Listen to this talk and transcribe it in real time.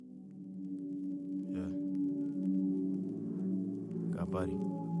buddy.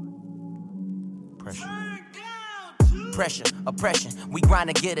 Pressure, oppression, we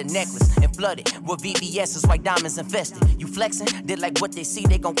grind to get a necklace and flood it with VVS's white diamonds infested. You flexing, did like what they see,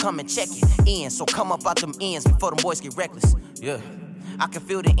 they gon' come and check it in. So come up out them ends before them boys get reckless. Yeah, I can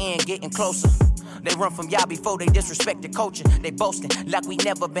feel the end getting closer. They run from y'all before they disrespect the culture. They boasting like we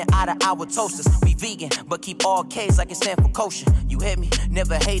never been out of our toasters. We vegan, but keep all K's like it stand for kosher. You hear me?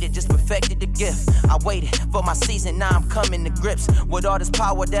 Never hated, just perfected the gift. I waited for my season, now I'm coming to grips. With all this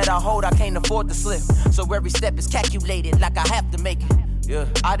power that I hold, I can't afford to slip. So every step is calculated like I have to make it. Yeah.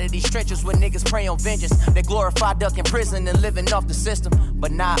 Out of these trenches where niggas pray on vengeance. They glorify duck in prison and living off the system.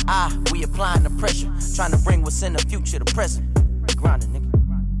 But now we applying the pressure. Trying to bring what's in the future to present. Grinding, nigga.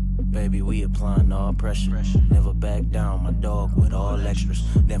 Baby, we applying all pressure. Never back down, my dog with all extras.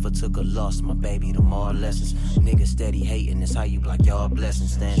 Never took a loss, my baby, them all lessons. Niggas steady hating, that's how you block y'all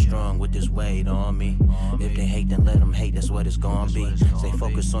blessings. Stand strong with this weight on me. If they hate, then let them hate, that's what it's gonna be. Stay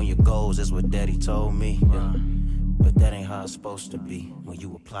focused on your goals, that's what daddy told me. Yeah. But that ain't how it's supposed to be when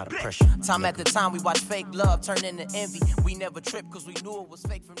you apply the pressure. Time after time, we watch fake love turn into envy. We never tripped because we knew it was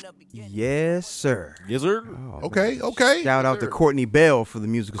fake from the beginning. Yes, sir. Yes, sir. Oh, okay. Shout out to Courtney Bell for the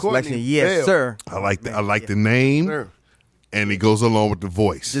musical selection. Yes, Bell. sir. I like the name, and it goes along with the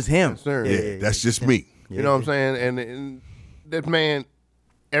voice. Just him. Yes, sir. Yeah, that's just me. You know what I'm saying? And that man,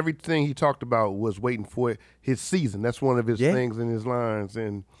 everything he talked about was waiting for his season. That's one of his things in his lines.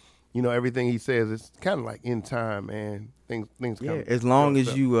 And, you know, everything he says, it's kind of like in time, man. Things come. Yeah, as long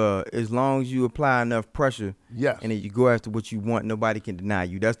as you apply enough pressure, yes, and then you go after what you want, nobody can deny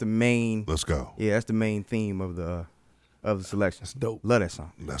you. That's the main. Let's go. Yeah, that's the main theme of the selection. That's dope. Love that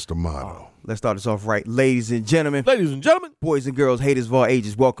song. That's the motto. Let's start this off right, ladies and gentlemen, boys and girls, haters of all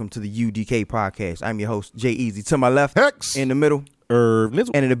ages. Welcome to the UDK podcast. I'm your host, Jay Easy. To my left, Hex. In the middle, Irv,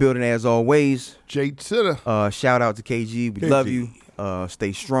 and in the building as always, Jay Titter. Shout out to KG. We love you.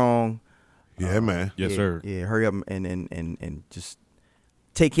 Stay strong. Yeah, man. Yes, sir. Yeah, hurry up and just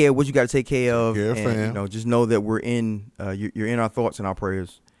take care of what you got to take care of. Take care, and, fam. you know, just know that we're in. You're in our thoughts and our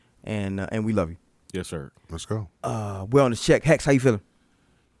prayers, and we love you. Yes, sir. Let's go. We're on the check. Hex, how you feeling?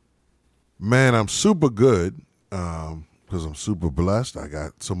 Man, I'm super good because I'm super blessed. I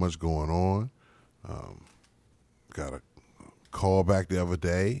got so much going on. Got a call back the other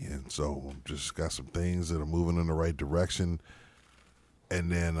day, and so just got some things that are moving in the right direction. And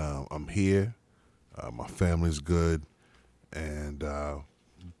then I'm here. My family's good, and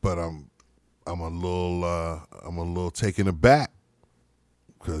but I'm a little taken aback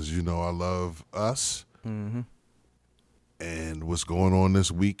because you know I love us, and what's going on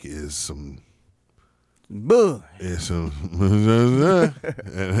this week is some. It's some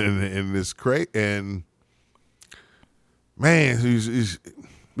and it's great and man,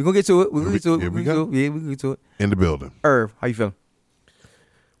 we're gonna get to it. We're gonna get to it. Here we Yeah, go. we can get to it. In the building. Irv, how you feeling?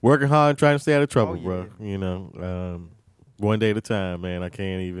 Working hard, trying to stay out of trouble, bro. You know, one day at a time, man. I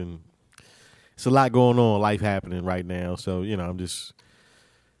can't even. It's a lot going on, life happening right now. So, you know, I'm just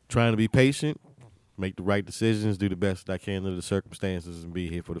trying to be patient, make the right decisions, do the best that I can under the circumstances, and be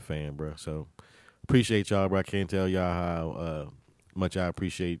here for the fan, bro. So, appreciate y'all, bro. I can't tell y'all how much I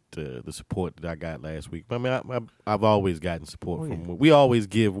appreciate the support that I got last week. I mean, I've always gotten support from. We always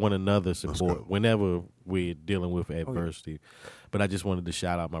give one another support whenever we're dealing with adversity. But I just wanted to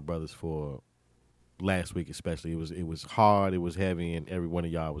shout out my brothers for last week, especially. It was hard, it was heavy, and every one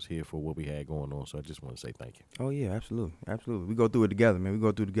of y'all was here for what we had going on. So I just want to say thank you. Oh yeah, absolutely. We go through it together, man. We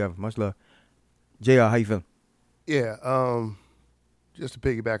go through it together. Much love. JR, how you feeling? Yeah, just to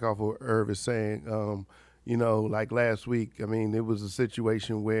piggyback off what Irv is saying, you know, like last week, I mean, it was a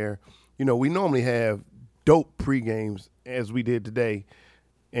situation where, you know, we normally have dope pre-games as we did today.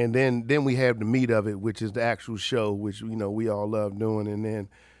 And then we have the meat of it, which is the actual show, which, you know, we all love doing.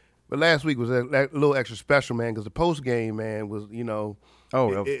 But last week was a little extra special, man, because the post game, man, was, you know,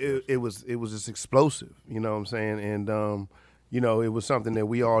 it was just explosive, you know what I'm saying? And, you know, it was something that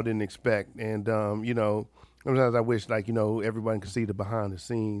we all didn't expect. And, you know, sometimes I wish, like, you know, everyone could see the behind the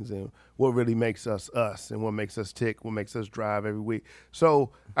scenes and what really makes us us and what makes us tick, what makes us drive every week.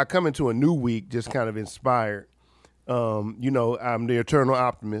 So I come into a new week just kind of inspired. You know, I'm the eternal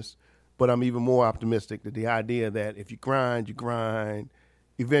optimist, but I'm even more optimistic that the idea that if you grind,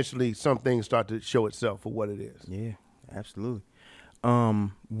 eventually some things start to show itself for what it is. Yeah, absolutely.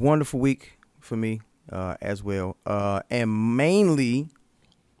 Wonderful week for me as well. And mainly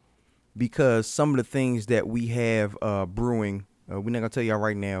because some of the things that we have brewing, we're not going to tell y'all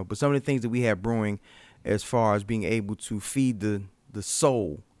right now, but some of the things that we have brewing as far as being able to feed the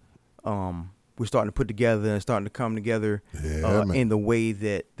soul, we're starting to put together and starting to come together in the way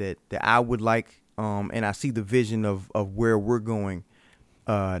that I would like, and I see the vision of where we're going.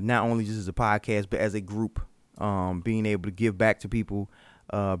 not only just as a podcast, but as a group, being able to give back to people,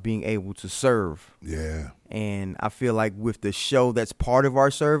 being able to serve. Yeah. And I feel like with the show, that's part of our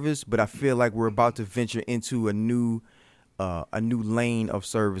service, but I feel like we're about to venture into a new lane of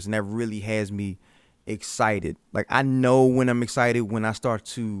service, and that really has me excited. Like, I know when I'm excited when I start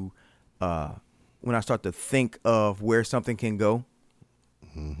to think of where something can go.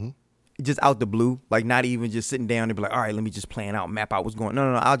 Mm-hmm. Just out the blue, like not even just sitting down and be like, all right, let me just plan out, map out what's going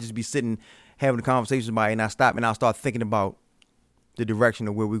on. No. I'll just be sitting, having a conversation with somebody, and I stop and I'll start thinking about the direction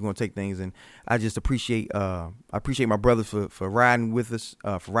of where we're going to take things. And I just appreciate my brothers for riding with us,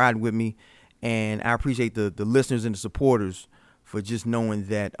 for riding with me. And I appreciate the listeners and the supporters for just knowing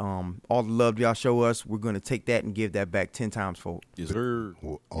that all the love y'all show us, we're going to take that and give that back 10 times fold. Yes, sir.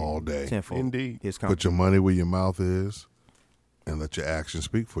 All day. Tenfold. Indeed. Put your money where your mouth is and let your actions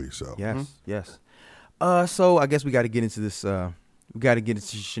speak for yourself. Yes, yes. So I guess we got to get into this. We got to get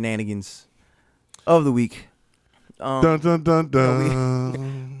into shenanigans of the week. Dun, dun, dun,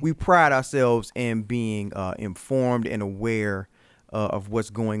 dun. We pride ourselves in being informed and aware of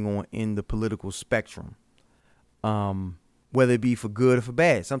what's going on in the political spectrum, whether it be for good or for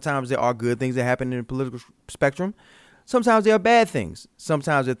bad. Sometimes there are good things that happen in the political spectrum. Sometimes there are bad things.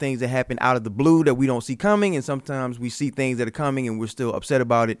 Sometimes there are things that happen out of the blue that we don't see coming, and sometimes we see things that are coming and we're still upset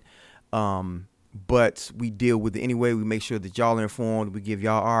about it. But we deal with it anyway. We make sure that y'all are informed. We give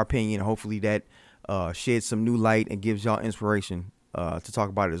y'all our opinion. Hopefully that sheds some new light and gives y'all inspiration to talk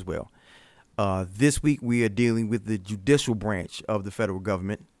about it as well. This week we are dealing with the judicial branch of the federal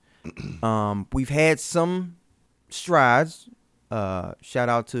government. We've had some strides. Shout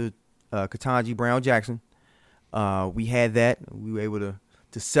out to Ketanji Brown Jackson. We had that. We were able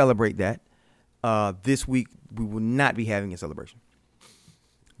to celebrate that. This week we will not be having a celebration.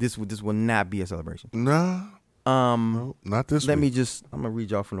 This will not be a celebration. Nah. No, not this Let week. me I'm going to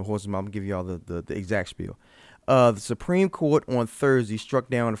read y'all from the horse's mouth. I'm going to give y'all the exact spiel. The Supreme Court on Thursday struck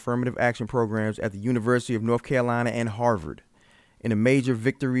down affirmative action programs at the University of North Carolina and Harvard in a major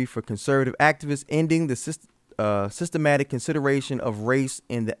victory for conservative activists, ending the systematic consideration of race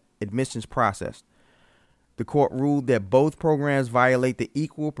in the admissions process. The court ruled that both programs violate the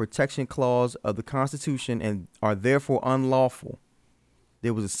Equal Protection Clause of the Constitution and are therefore unlawful.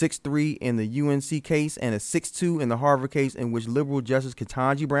 There was a 6-3 in the UNC case and a 6-2 in the Harvard case, in which liberal Justice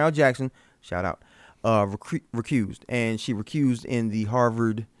Ketanji Brown Jackson, shout out, recused. And she recused in the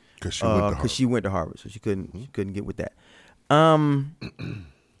Harvard because she went to Harvard, so she couldn't get with that.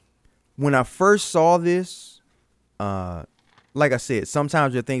 When I first saw this, like I said,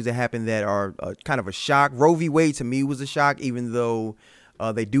 sometimes there are things that happen that are kind of a shock. Roe v. Wade to me was a shock, even though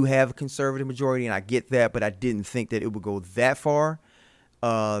they do have a conservative majority, and I get that, but I didn't think that it would go that far.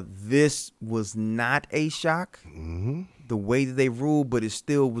 This was not a shock, the way that they ruled, but it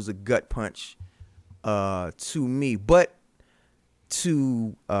still was a gut punch to me. But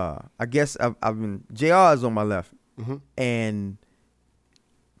to, I guess I've been, JR is on my left, and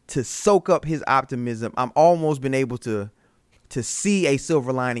to soak up his optimism, I'm almost been able to see a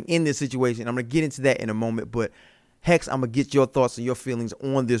silver lining in this situation. I'm going to get into that in a moment, but Hex, I'm going to get your thoughts and your feelings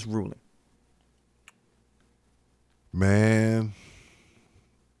on this ruling. Man,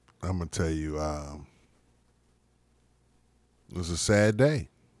 I'm going to tell you, it's a sad day.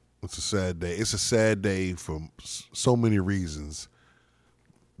 It's a sad day. It's a sad day for so many reasons.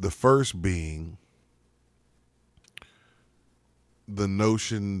 The first being the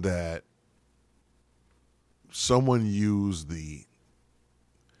notion that someone used the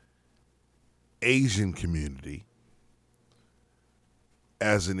Asian community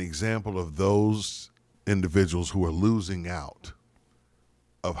as an example of those individuals who are losing out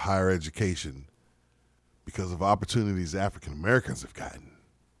of higher education because of opportunities African Americans have gotten.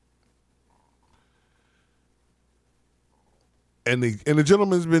 And the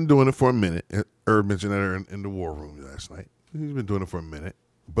gentleman's been doing it for a minute. Herb mentioned that in the war room last night. He's been doing it for a minute.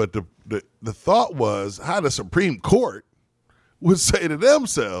 But the thought was how the Supreme Court would say to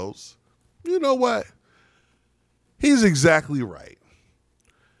themselves, you know what? He's exactly right.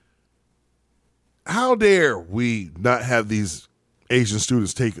 How dare we not have these Asian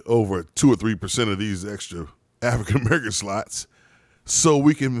students take over 2 or 3% of these extra African American slots so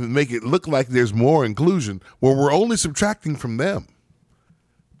we can make it look like there's more inclusion when we're only subtracting from them.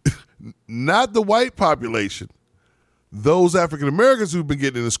 Not the white population. Those African Americans who've been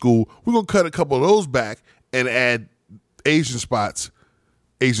getting into school, we're going to cut a couple of those back and add Asian students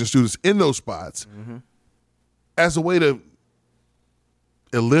in those spots as a way to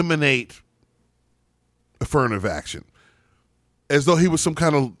eliminate affirmative action. As though he was some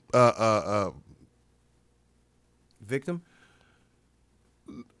kind of victim?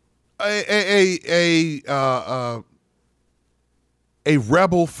 a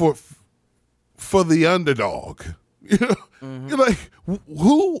rebel for the underdog. You know, you're like,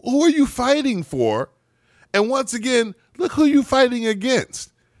 who are you fighting for? And once again, look who you fighting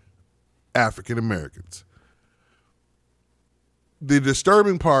against: African Americans. The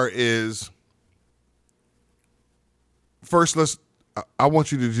disturbing part is, first, I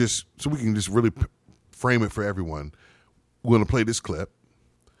want you to just, so we can just really frame it for everyone. We're going to play this clip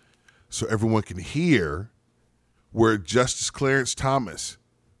so everyone can hear where Justice Clarence Thomas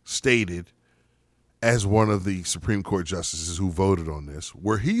stated, as one of the Supreme Court justices who voted on this,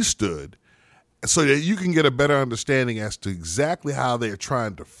 where he stood, so that you can get a better understanding as to exactly how they're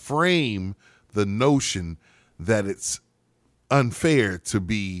trying to frame the notion that it's unfair to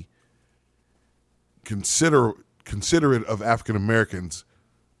be considerate of African Americans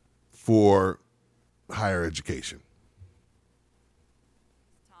for higher education.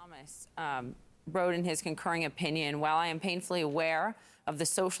 Thomas wrote in his concurring opinion, while I am painfully aware of the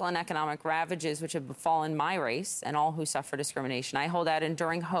social and economic ravages which have befallen my race and all who suffer discrimination, I hold out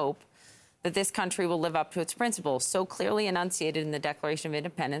enduring hope that this country will live up to its principles, so clearly enunciated in the Declaration of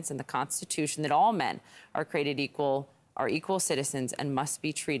Independence and the Constitution, that all men are created equal, are equal citizens, and must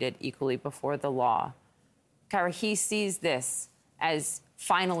be treated equally before the law. Kara, he sees this as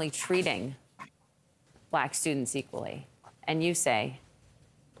finally treating black students equally. And you say?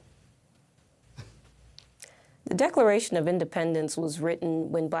 The Declaration of Independence was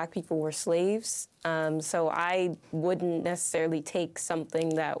written when black people were slaves. So I wouldn't necessarily take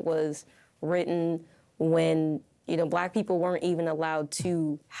something that was written when, black people weren't even allowed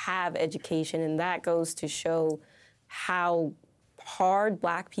to have education. And that goes to show how hard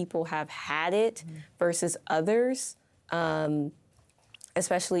black people have had it versus others,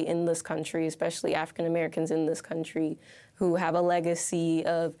 especially in this country, especially African Americans in this country, who have a legacy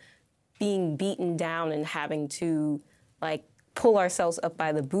of being beaten down and having to pull ourselves up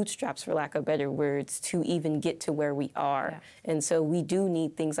by the bootstraps, for lack of better words, to even get to where we are. Yeah. And so we do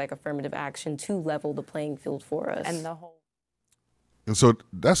need things like affirmative action to level the playing field for us. And so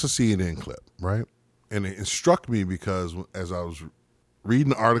that's a CNN clip, right? And it struck me because as I was reading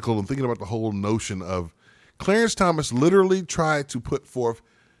the article and thinking about the whole notion of Clarence Thomas literally tried to put forth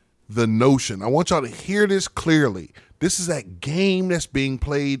the notion. I want y'all to hear this clearly. This is that game that's being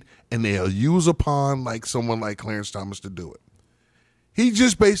played, and they'll use upon someone like Clarence Thomas to do it. He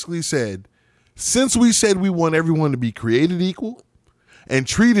just basically said, since we said we want everyone to be created equal and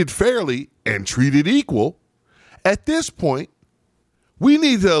treated fairly and treated equal, at this point, we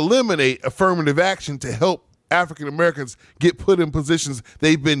need to eliminate affirmative action to help African Americans get put in positions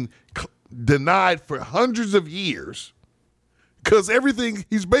they've been denied for hundreds of years. Because everything,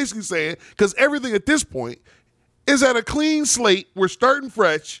 he's basically saying, because everything at this point is at a clean slate. We're starting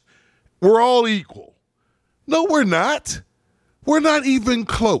fresh. We're all equal. No, we're not. We're not even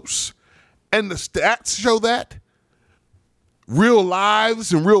close. And the stats show that. Real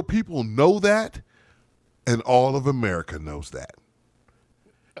lives and real people know that. And all of America knows that.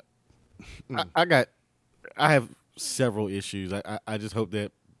 I have several issues. I just hope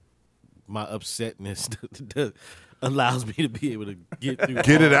that my upsetness allows me to be able to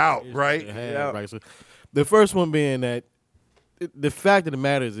get it out, right? Right. So the first one being that the fact of the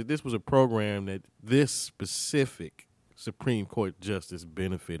matter is that this was a program that this specific Supreme Court justice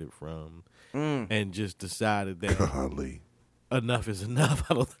benefited from, and just decided that enough is enough.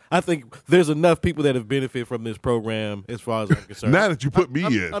 I think there's enough people that have benefited from this program as far as I'm concerned. Now that you put me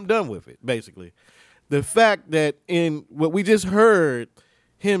in. I'm done with it, basically. The fact that in what we just heard,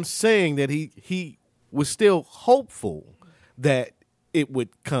 him saying that he was still hopeful that it would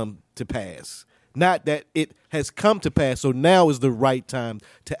come to pass. Not that it has come to pass, so now is the right time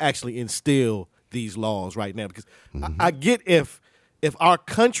to actually instill these laws right now. Because I get if our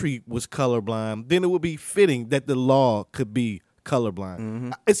country was colorblind, then it would be fitting that the law could be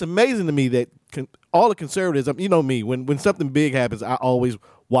colorblind. It's amazing to me that all the conservatives, you know me, when something big happens, I always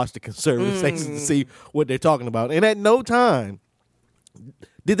watch the conservative sections to see what they're talking about. And at no time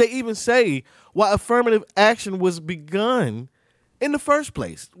did they even say why affirmative action was begun in the first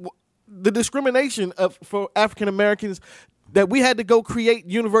place. The discrimination for African Americans, that we had to go create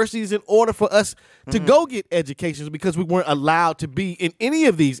universities in order for us to go get educations because we weren't allowed to be in any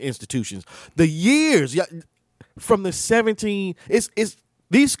of these institutions. The years from the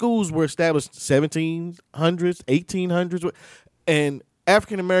these schools were established 1700s, 1800s, and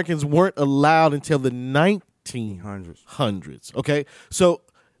African Americans weren't allowed until the 1900s. Okay, so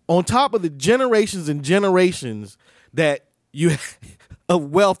on top of the generations and generations that you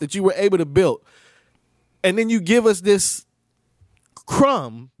of wealth that you were able to build, and then you give us this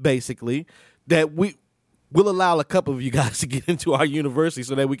crumb, basically, that we'll allow a couple of you guys to get into our university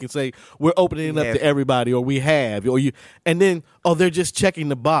so that we can say we're opening it up to everybody, or we have, or you, and then, they're just checking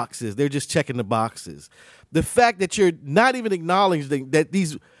the boxes. They're just checking the boxes. The fact that you're not even acknowledging that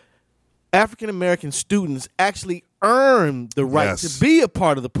these African-American students actually earned the right to be a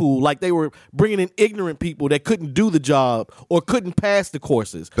part of the pool, like they were bringing in ignorant people that couldn't do the job or couldn't pass the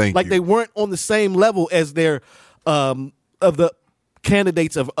courses. They weren't on the same level as their of the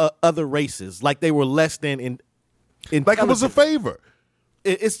candidates of other races, like they were less than in like it was a favor.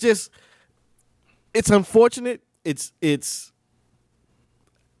 It's just, it's unfortunate.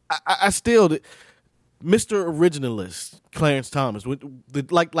 I still, Mr. Originalist Clarence Thomas,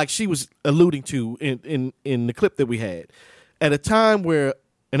 like she was alluding to in the clip that we had, at a time where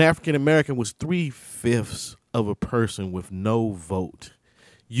an African American was 3/5 of a person with no vote,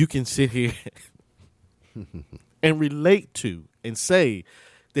 you can sit here and relate to and say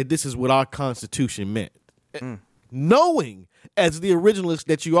that this is what our Constitution meant. Knowing, as the originalist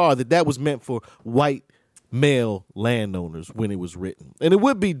that you are, that was meant for white male landowners when it was written. And it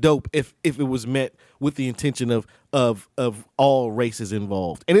would be dope if it was meant with the intention of all races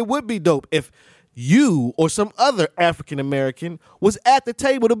involved. And it would be dope if you or some other African American was at the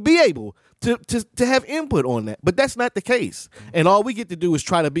table to be able to have input on that. But that's not the case. And all we get to do is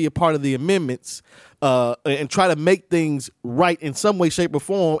try to be a part of the amendments and try to make things right in some way, shape, or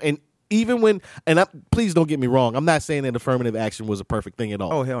form. And even when, please don't get me wrong, I'm not saying that affirmative action was a perfect thing at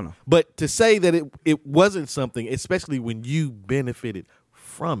all. Oh, hell no. But to say that it wasn't something, especially when you benefited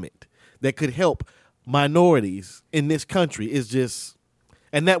from it, that could help minorities in this country, is just,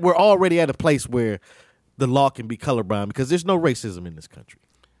 and that we're already at a place where the law can be colorblind because there's no racism in this country.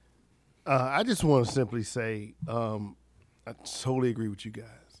 I just want to simply say I totally agree with you guys.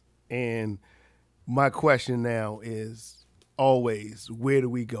 And my question now is always, where do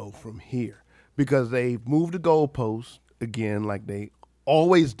we go from here? Because they've moved the goalpost again like they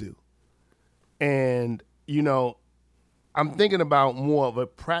always do. And, I'm thinking about more of a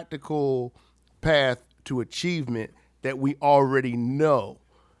practical path to achievement that we already know.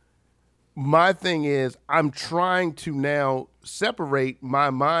 My thing is, I'm trying to now separate my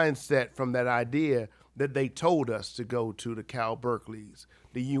mindset from that idea that they told us to go to the Cal Berkeleys,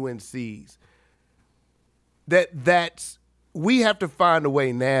 the UNCs. That's we have to find a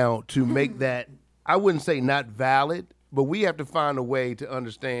way now to make that, I wouldn't say not valid, but we have to find a way to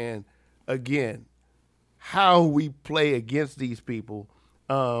understand, again, how we play against these people.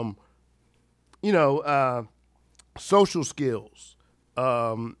 Social skills,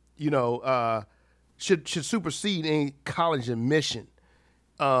 should supersede any college admission.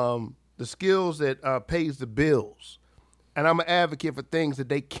 The skills that pays the bills. And I'm an advocate for things that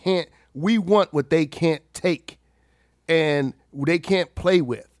they can't, we want what they can't take and they can't play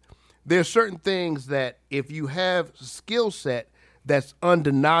with. There's certain things that if you have skill set that's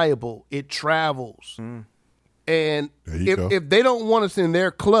undeniable, it travels. And if they don't want us in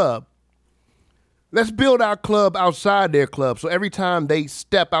their club, let's build our club outside their club. So every time they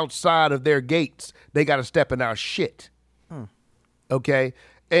step outside of their gates, they got to step in our shit. Okay?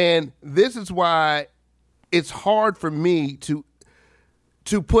 And this is why it's hard for me to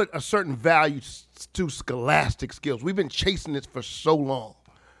put a certain value to scholastic skills. We've been chasing this for so long.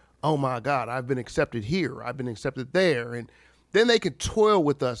 Oh my God, I've been accepted here, I've been accepted there. And then they can toil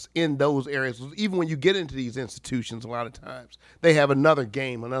with us in those areas. Even when you get into these institutions, a lot of times, they have another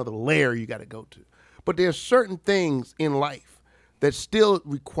game, another layer you got to go to. But there's certain things in life that still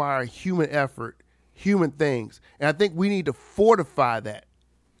require human effort, human things. And I think we need to fortify that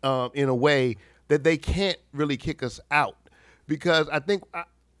in a way that they can't really kick us out. Because I think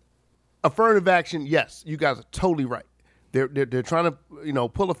affirmative action, yes, you guys are totally right. They're trying to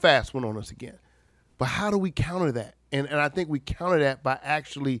pull a fast one on us again. But how do we counter that? And I think we counter that by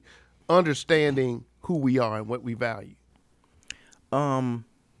actually understanding who we are and what we value. I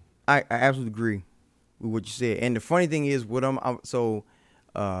absolutely agree with what you said. And the funny thing is,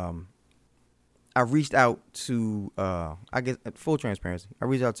 I reached out to, I guess, full transparency, I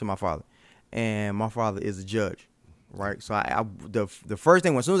reached out to my father. And my father is a judge, right? So the first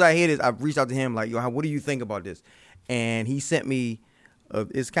thing, as soon as I hear this, I reached out to him like, yo, what do you think about this? And he sent me,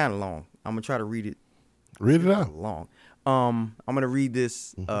 it's kind of long. I'm going to try to read it. Read it out. Long. I'm going to read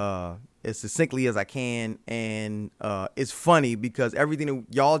this as succinctly as I can. And it's funny because everything that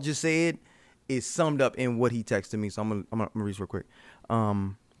y'all just said is summed up in what he texted me. So I'm gonna read this real quick.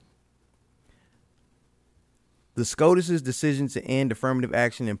 The SCOTUS's decision to end affirmative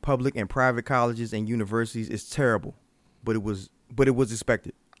action in public and private colleges and universities is terrible, but it was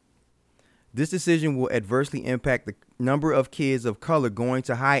expected. This decision will adversely impact the number of kids of color going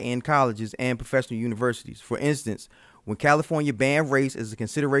to high-end colleges and professional universities. For instance, when California banned race as a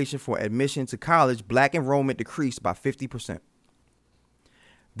consideration for admission to college, black enrollment decreased by 50%.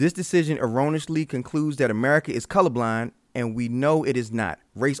 This decision erroneously concludes that America is colorblind, and we know it is not.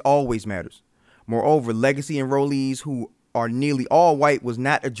 Race always matters. Moreover, legacy enrollees who are nearly all white was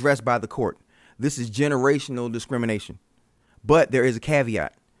not addressed by the court. This is generational discrimination. But there is a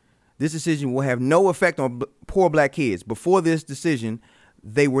caveat. This decision will have no effect on poor black kids. Before this decision,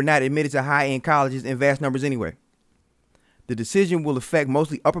 they were not admitted to high-end colleges in vast numbers anyway. The decision will affect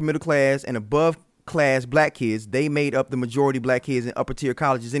mostly upper middle class and above class black kids. They made up the majority black kids in upper tier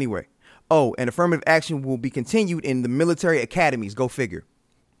colleges anyway. Oh, and affirmative action will be continued in the military academies. Go figure.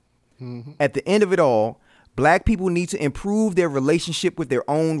 Mm-hmm. At the end of it all, black people need to improve their relationship with their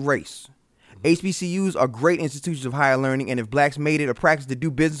own race. HBCUs are great institutions of higher learning, and if blacks made it a practice to do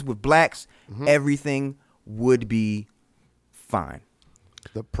business with blacks, everything would be fine.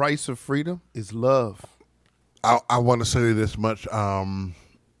 The price of freedom is love. I want to say this much. Let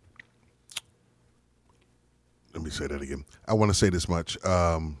me say that again. I want to say this much.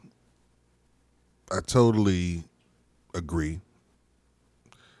 I totally agree.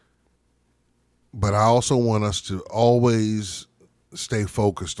 But I also want us to always stay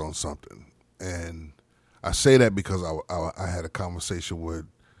focused on something. And I say that because I had a conversation with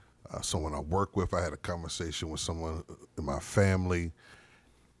someone I work with. I had a conversation with someone in my family.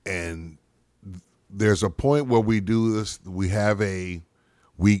 And there's a point where we do this. We have a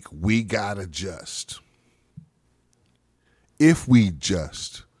week. We got to just. If we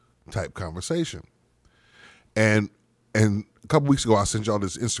just type conversation. And a couple weeks ago, I sent y'all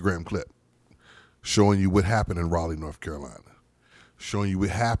this Instagram clip showing you what happened in Raleigh, North Carolina, showing you what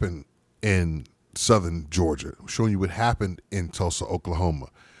happened in southern Georgia, showing you what happened in Tulsa, Oklahoma,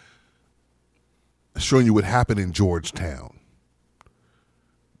 showing you what happened in Georgetown,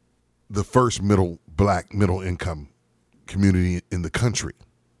 the first black middle income community in the country.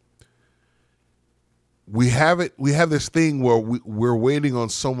 We have this thing where we're waiting on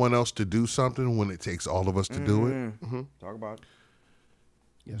someone else to do something when it takes all of us to do it. Mm-hmm. Talk about it.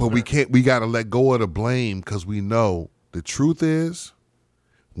 Yes, but sir. We got to let go of the blame, because we know the truth is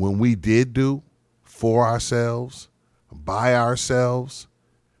when we did do for ourselves, by ourselves,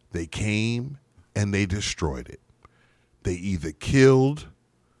 they came and they destroyed it. They either killed,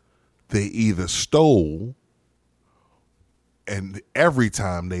 they either stole, and every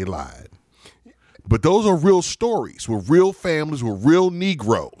time they lied. But those are real stories with real families, with real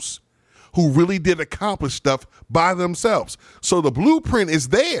Negroes who really did accomplish stuff by themselves. So the blueprint is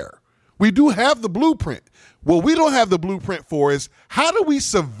there. We do have the blueprint. What we don't have the blueprint for is how do we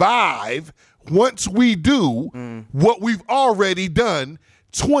survive once we do what we've already done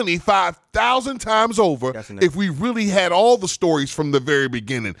 25,000 times over if we really had all the stories from the very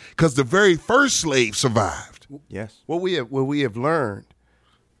beginning, because the very first slave survived. Yes. What we have learned,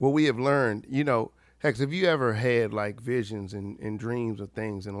 you know, Hex, have you ever had like visions and dreams of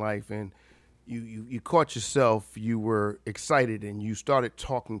things in life, and you caught yourself, you were excited and you started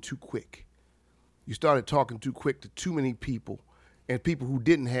talking too quick. You started talking too quick to too many people, and people who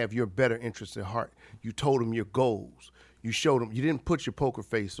didn't have your better interests at heart. You told them your goals. You showed them, you didn't put your poker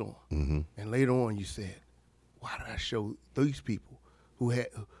face on. Mm-hmm. And later on you said, why did I show these people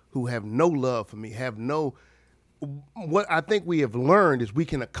who have no love for me, what I think we have learned is we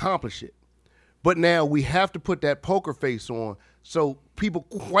can accomplish it. But now we have to put that poker face on so people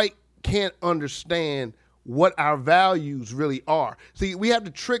quite can't understand what our values really are. See, we have to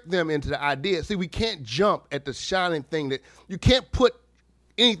trick them into the idea. See, we can't jump at the shining thing that you can't put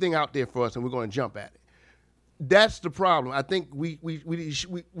anything out there for us and we're going to jump at it. That's the problem. I think we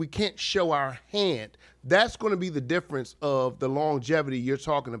can't show our hand. That's going to be the difference of the longevity you're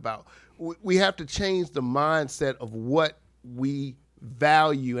talking about. We have to change the mindset of what we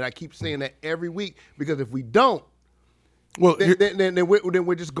value, and I keep saying that every week, because if we don't, well, then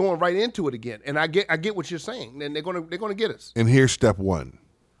we're just going right into it again. And I get what you're saying. Then they're gonna get us. And here's step one: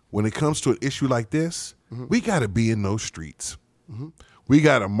 when it comes to an issue like this, we got to be in those streets. Mm-hmm. We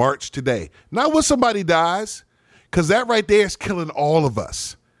got to march today, not when somebody dies, because that right there is killing all of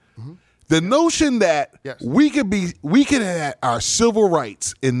us. Mm-hmm. The notion that we could have our civil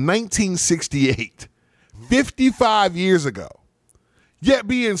rights in 1968, 55 years ago, yet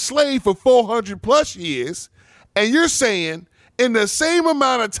be enslaved for 400 plus years, and you're saying in the same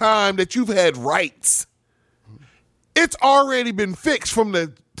amount of time that you've had rights, it's already been fixed from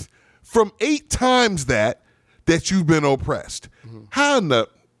 8 times that you've been oppressed. Mm-hmm. How in the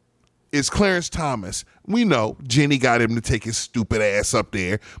is Clarence Thomas. We know Jenny got him to take his stupid ass up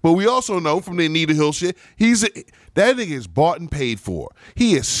there, but we also know from the Anita Hill shit, that nigga is bought and paid for.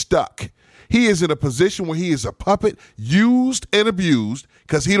 He is stuck. He is in a position where he is a puppet, used and abused,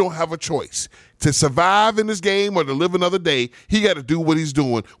 because he don't have a choice. To survive in this game or to live another day, he got to do what he's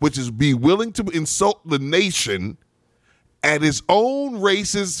doing, which is be willing to insult the nation at his own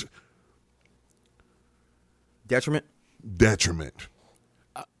racist detriment.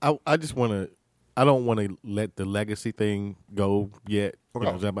 I just want to. I don't want to let the legacy thing go yet. Okay. You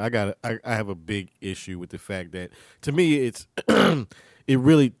know what I'm saying? I have a big issue with the fact that, to me, it's it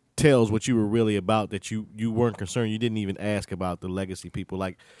really tells what you were really about, that you weren't concerned. You didn't even ask about the legacy people.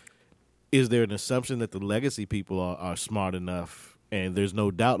 Like, is there an assumption that the legacy people are smart enough? And there's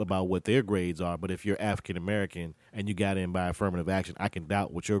no doubt about what their grades are. But if you're African American and you got in by affirmative action, I can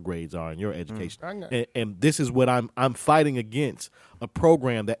doubt what your grades are in your education. And this is what I'm fighting against: a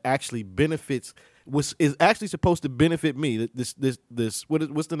program that actually benefits, is actually supposed to benefit me. This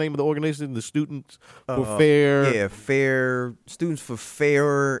what's the name of the organization? The Students for Fair. Fair Students for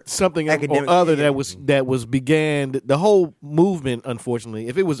Fair something academic, or other that was began. The whole movement, unfortunately,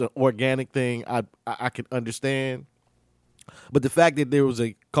 if it was an organic thing, I could understand. But the fact that there was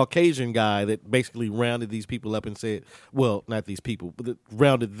a Caucasian guy that basically rounded these people up and said, well, not these people, but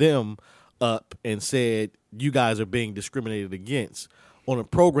rounded them up and said, you guys are being discriminated against on a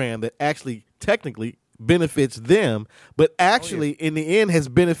program that actually technically benefits them, but actually in the end has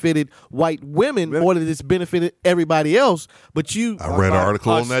benefited white women more than it's benefited everybody else. But I read an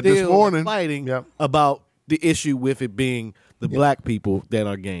article on that this morning. Fighting about the issue with it being the black people that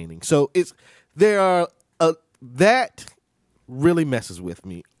are gaining. So that really messes with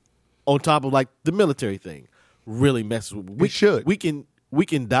me. On top of like the military thing, really messes with me. We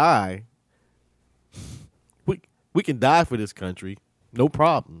can die. We can die for this country, no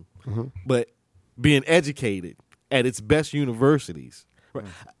problem. Mm-hmm. But being educated at its best universities, right?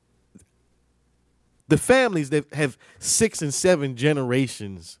 The families that have 6 and 7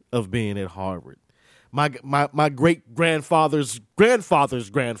 generations of being at Harvard. My great grandfather's grandfather's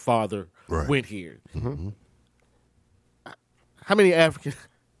grandfather went here. Mm-hmm. How many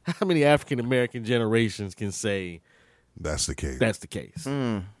African American generations can say that's the case? That's the case.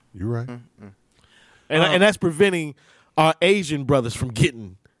 You're right. And that's preventing our Asian brothers from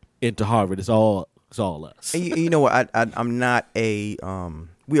getting into Harvard. It's all us. And you know what? I'm not a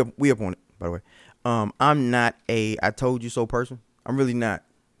we up on it, by the way. I'm not a I told you so person. I'm really not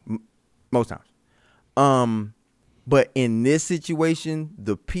most times. But in this situation,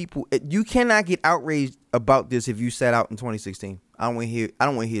 the people, you cannot get outraged about this if you sat out in 2016. I don't want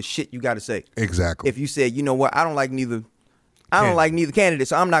to hear shit you got to say. Exactly. If you said, you know what, I don't like neither candidate,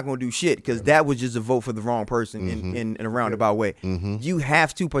 so I'm not going to do shit, because that was just a vote for the wrong person in a roundabout way. Mm-hmm. You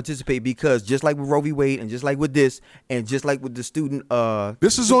have to participate, because just like with Roe v. Wade and just like with this and just like with the student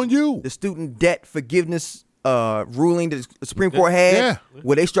this is on you. The student debt forgiveness ruling that the Supreme Court had,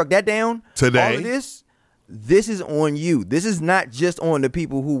 where they struck that down today. All of this is on you. This is not just on the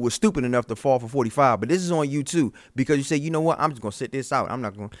people who were stupid enough to fall for 45, but this is on you too, because you say, you know what, I'm just going to sit this out.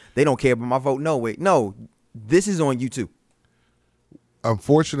 They don't care about my vote. No, this is on you too.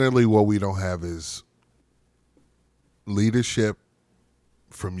 Unfortunately, what we don't have is leadership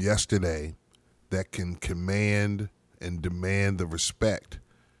from yesterday that can command and demand the respect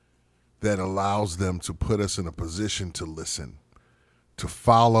that allows them to put us in a position to listen, to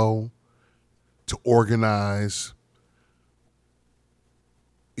follow, to organize.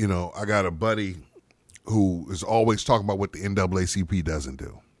 You know, I got a buddy who is always talking about what the NAACP doesn't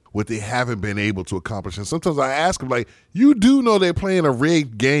do, what they haven't been able to accomplish. And sometimes I ask him, like, you do know they're playing a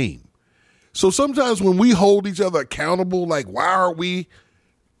rigged game. So sometimes when we hold each other accountable, like, why are we?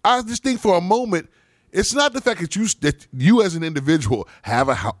 I just think for a moment, it's not the fact that you as an individual have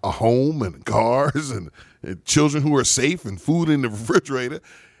a home and cars and children who are safe and food in the refrigerator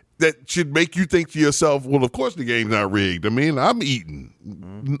that should make you think to yourself, well, of course the game's not rigged. I mean, I'm eating.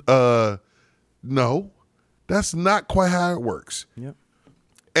 Mm-hmm. No, that's not quite how it works. Yep.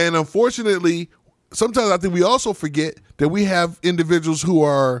 And unfortunately, sometimes I think we also forget that we have individuals who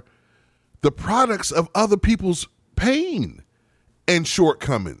are the products of other people's pain and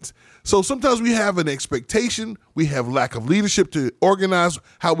shortcomings. So sometimes we have an expectation, we have lack of leadership to organize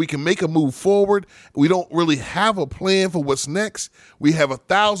how we can make a move forward. We don't really have a plan for what's next. We have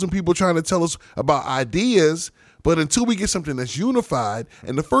 1,000 people trying to tell us about ideas, but until we get something that's unified,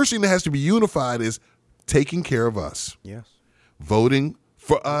 and the first thing that has to be unified is taking care of us. Yes. Voting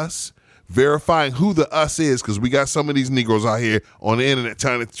for us, verifying who the us is, because we got some of these Negroes out here on the internet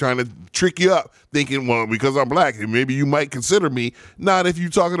trying to trick you up, thinking, well, because I'm black, maybe you might consider me. Not if you're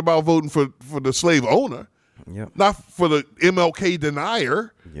talking about voting for the slave owner. Yep. Not for the MLK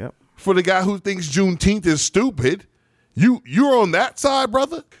denier. Yep. For the guy who thinks Juneteenth is stupid. You're on that side,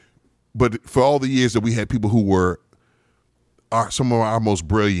 brother. But for all the years that we had people who were some of our most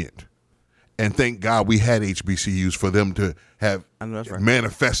brilliant, and thank God we had HBCUs for them to have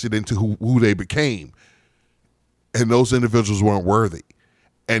manifested into who they became. And those individuals weren't worthy.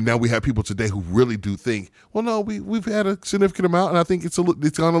 And now we have people today who really do think, well, no, we've had a significant amount, and I think it's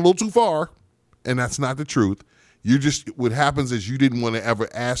gone a little too far. And that's not the truth. What happens is you didn't want to ever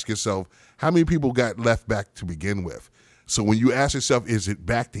ask yourself, how many people got left back to begin with? So when you ask yourself, is it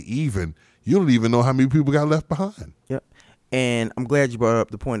back to even, you don't even know how many people got left behind. Yep. And I'm glad you brought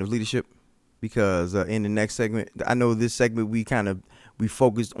up the point of leadership, because in the next segment, I know this segment we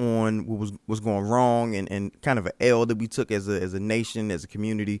focused on what was going wrong and kind of an L that we took as a nation, as a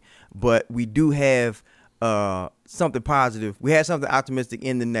community. But we do have something positive. We had something optimistic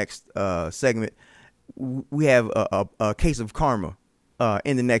in the next segment. We have a case of karma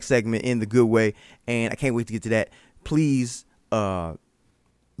in the next segment in the good way, and I can't wait to get to that. Please listen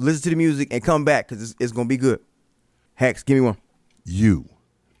to the music and come back, because it's going to be good. Hex, give me one.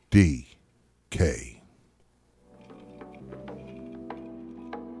 UDK.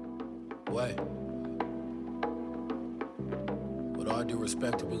 Wait. With all due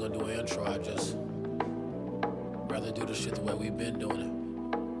respect, if we're going to do an intro, I'd just rather do the shit the way we've been doing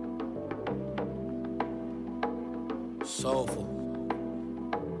it. Soulful.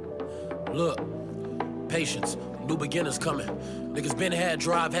 Look, patience. New beginners coming. Niggas been had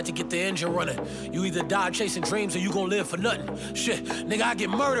drive, had to get the engine running. You either die chasing dreams or you gon' live for nothing. Shit, nigga, I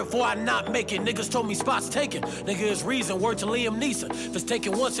get murdered before I not make it. Niggas told me spots taken. Nigga, it's reason, word to Liam Neeson. If it's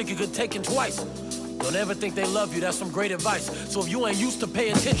taken once, it could get taken twice. Don't ever think they love you, that's some great advice. So if you ain't used to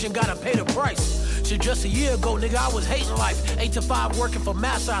pay attention, gotta pay the price. Shit, just a year ago, nigga, I was hating life. 8 to 5 working for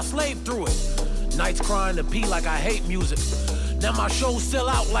massa, I slaved through it. Nights crying to pee like I hate music. Now my shows sell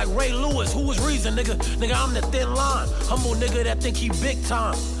out like Ray Lewis. Who was reason, nigga? Nigga, I'm the thin line. Humble nigga that think he big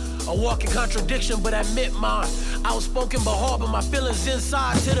time. A walking contradiction, but admit mine. Outspoken but hard, but my feelings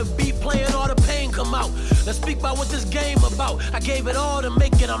inside. To the beat playing, all the pain come out. Let's speak about what this game about. I gave it all to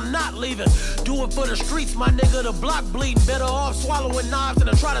make it, I'm not leaving. Do it for the streets, my nigga, the block bleeding. Better off swallowing knives than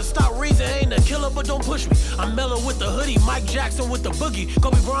to try to stop reason. Ain't a killer, but don't push me. I'm mellow with the hoodie, Mike Jackson with the boogie.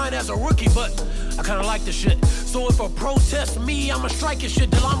 Kobe Bryant as a rookie, but I kinda like the shit. So if a protest me, I'ma strike your shit.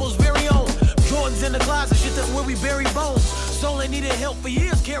 Delano's very own. Jordan's in the closet, shit, that's where we bury bones. Soul ain't needed help for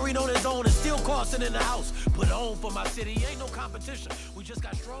years, carried on his own and still costing in the house. Put on for my city, ain't no competition. We just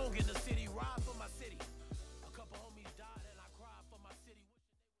got strong in the city, ride for my city. A couple homies died and I cried for my city.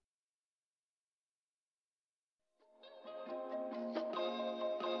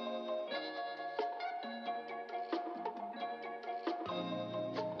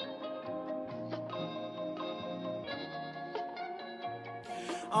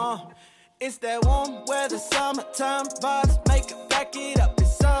 It's that warm weather, summertime vibes, make it back it up.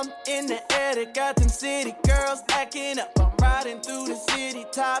 It's something in the air that got them city girls acting up. I'm riding through the city,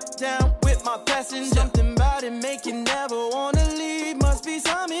 top down with my passenger. Something about it make you never wanna leave. Must be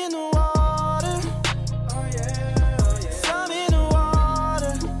some in the water. Oh yeah, oh yeah. Some in the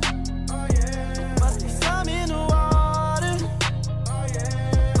water. Oh yeah, must be some in the water. Oh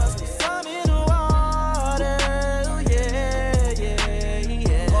yeah, must be some in the water. Oh yeah, yeah,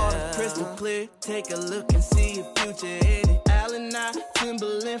 yeah. Water crystal clear, take a look and see your future in it. Allen,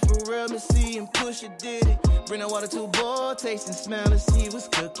 Timberland, Pharrell, Missy, and Pusha did it. Bring the water to a boil, taste and smell and see what's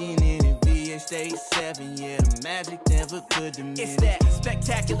cooking in it. VA State 7, yeah, the magic never could diminish. It's that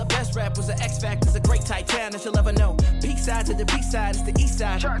spectacular, best rappers, the X Factor's a great Titanic, you'll ever know. Peak side to the beach side, it's the east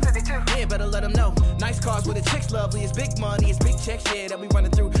side. Shark City too. Yeah, better let them know. Nice cars with the chicks lovely, it's big money, it's big checks, yeah, that we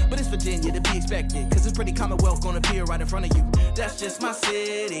running through. But it's Virginia to be expected, cause it's pretty Commonwealth gonna appear right in front of you. That's just my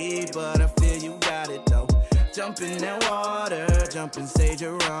city, but I feel you got it though. Jump in that water, jump in Say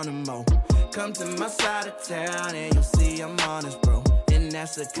Geronimo. Come to my side of town and you'll see I'm honest, bro. And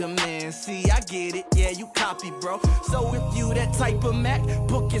that's a command, see I get it, yeah you copy, bro. So if you that type of Mac,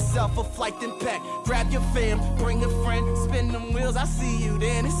 book yourself a flight and pack. Grab your fam, bring a friend, spin them wheels, I see you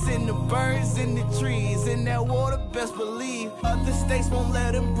then. It's in the birds, in the trees, in that water, best believe. Other states won't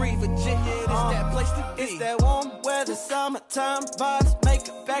let them breathe, Virginia is that place to be. It's that warm weather, summertime vibes, make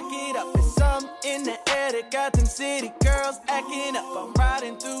it back it up. It's something in the air that got them city girls acting up. I'm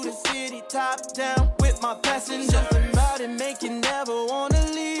riding through the city, top down with my passenger. Something about it make you never wanna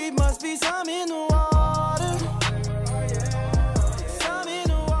leave. Must be some in the water. Some in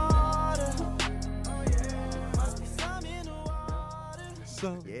the water.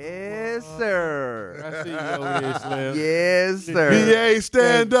 son. Yes, sir. I see you over there, Slim. Yes, sir. BA,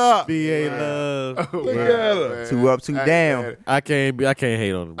 stand up. BA love. Look at her. 2 up, 2 down. I can't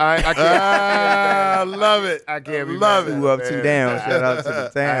hate on him. I can't. I love it. I can't be love mad it. at 2 up, 2 man. down. Shout out to the I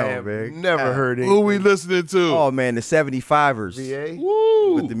town, have man. never heard it. Who we listening to? Oh, man, the 75ers. VA?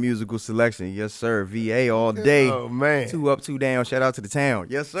 Woo. With the musical selection. Yes, sir. VA all day. Oh, man. 2 up, 2 down. Shout out to the town.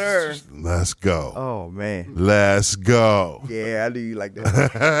 Yes, sir. Let's go. Oh, man. Let's go. Yeah, I knew you like that.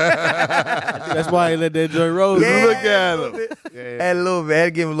 That's why he let that joint roll. Yeah. Look at him. Had a little bit. Had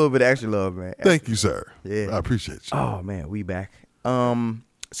to give him a little bit of extra love, man. Thank you, sir. Yeah. I appreciate you. Oh man, we back.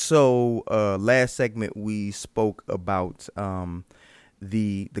 So last segment we spoke about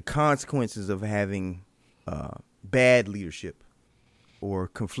the consequences of having bad leadership or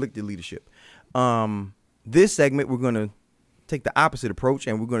conflicted leadership. This segment we're going to take the opposite approach,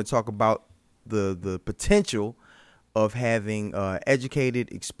 and we're going to talk about the potential of having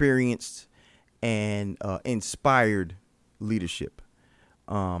educated, experienced, and inspired leadership.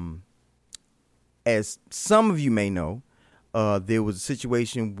 As some of you may know, there was a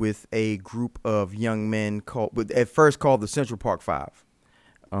situation with a group of young men at first called the Central Park Five.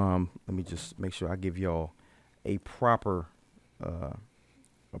 Let me just make sure I give y'all a proper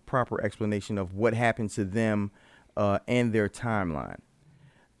explanation of what happened to them and their timeline.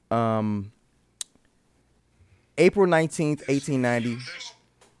 April 19th, 1890.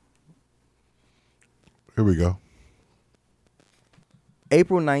 Here we go.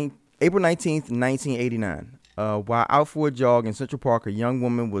 April 19th, 1989. While out for a jog in Central Park, a young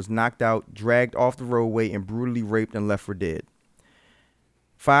woman was knocked out, dragged off the roadway, and brutally raped and left for dead.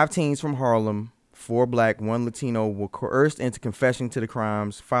 5 teens from Harlem, 4 black, 1 Latino, were coerced into confessing to the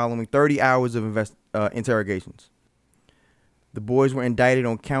crimes following 30 hours of interrogations. The boys were indicted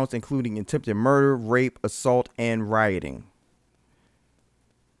on counts including attempted murder, rape, assault, and rioting.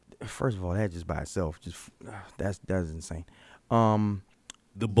 First of all, that just by itself, that's insane.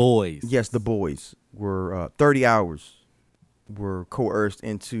 The boys. Yes, the boys were 30 hours were coerced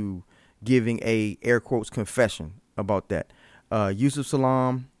into giving a air quotes confession about that. Yusuf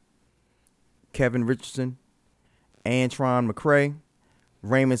Salam, Kevin Richardson, Antron McCrae,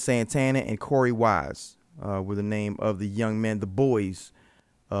 Raymond Santana, and Corey Wise were the name of the young men, the boys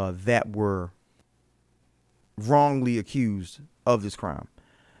that were wrongly accused of this crime.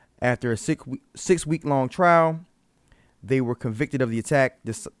 After a 6-week-long trial, they were convicted of the attack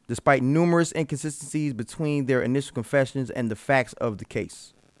despite numerous inconsistencies between their initial confessions and the facts of the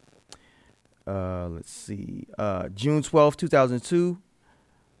case. Let's see. June 12, 2002,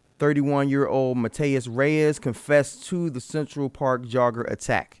 31-year-old Mateus Reyes confessed to the Central Park jogger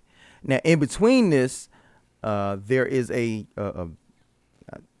attack. Now, in between this, there is I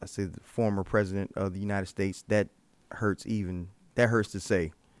say the former president of the United States. That hurts to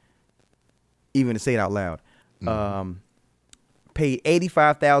say. Even to say it out loud. Paid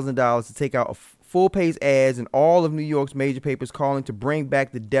 $85,000 to take out full-page ads in all of New York's major papers calling to bring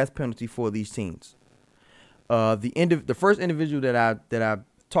back the death penalty for these teens. The first individual that I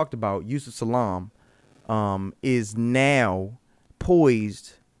talked about, Yusuf Salam, is now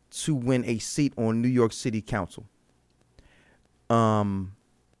poised to win a seat on New York City Council.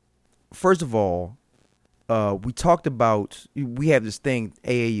 First of all, we talked about, we have this thing,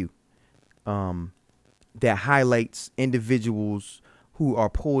 AAU, that highlights individuals who are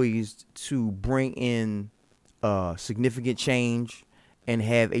poised to bring in significant change and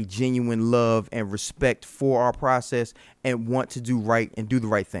have a genuine love and respect for our process and want to do right and do the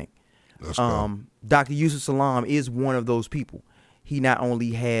right thing. Dr. Yusuf Salam is one of those people. He not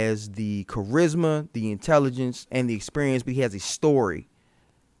only has the charisma, the intelligence, and the experience, but he has a story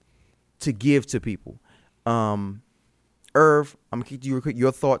to give to people. Irv, I'm gonna kick you real quick.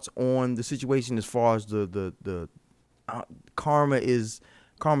 Your thoughts on the situation as far as the karma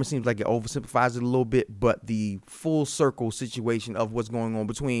seems like it oversimplifies it a little bit, but the full circle situation of what's going on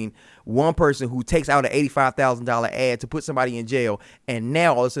between one person who takes out an $85,000 ad to put somebody in jail, and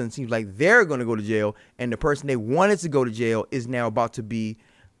now all of a sudden it seems like they're going to go to jail, and the person they wanted to go to jail is now about to be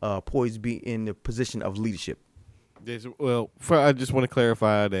poised to be in the position of leadership. Well, I just want to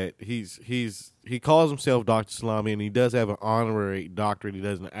clarify that he calls himself Dr. Salami, and he does have an honorary doctorate. He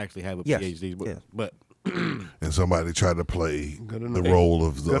doesn't actually have a PhD, but and somebody tried to play the role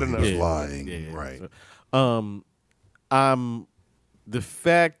of the lying, right? So, the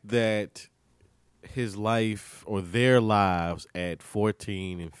fact that his life or their lives at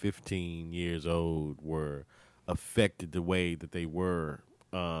 14 and 15 years old were affected the way that they were.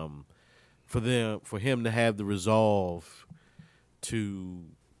 For him to have the resolve to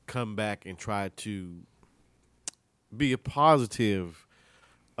come back and try to be a positive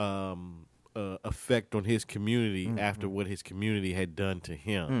effect on his community after what his community had done to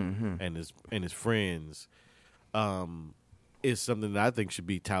him and his friends is something that I think should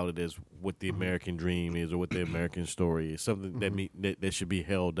be touted as what the American dream is or what the American story is. Something that should be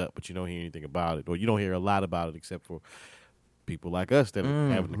held up, but you don't hear anything about it, or you don't hear a lot about it except for people like us that are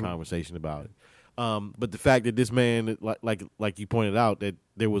having the conversation about it. But the fact that this man, like you pointed out, that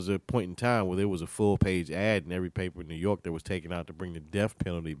there was a point in time where there was a full-page ad in every paper in New York that was taken out to bring the death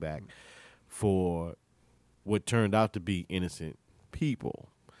penalty back for what turned out to be innocent people.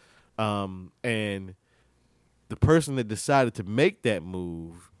 And the person that decided to make that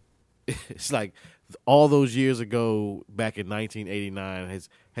move, it's like all those years ago, back in 1989,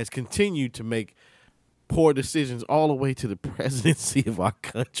 has continued to make poor decisions all the way to the presidency of our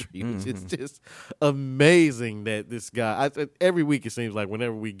country. It's just amazing that this guy, every week it seems like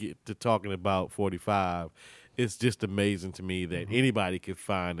whenever we get to talking about 45, it's just amazing to me that anybody could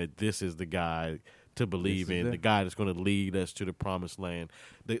find that this is the guy to believe in, the guy that's going to lead us to the promised land,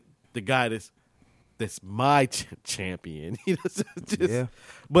 the guy that's my champion.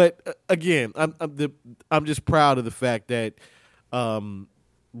 But again, I'm just proud of the fact that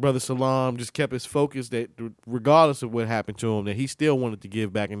Brother Salam just kept his focus, that regardless of what happened to him, that he still wanted to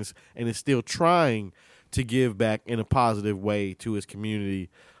give back and is still trying to give back in a positive way to his community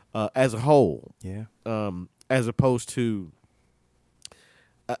as a whole. Yeah. As opposed to,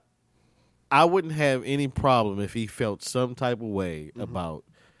 I wouldn't have any problem if he felt some type of way about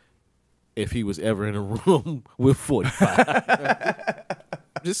if he was ever in a room with 45.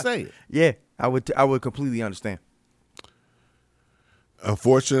 Just say it. Yeah, I would completely understand.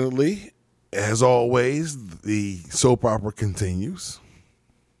 Unfortunately, as always, the soap opera continues.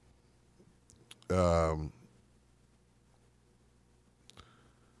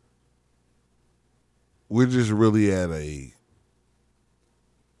 We're just really at a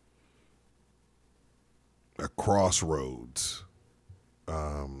crossroads.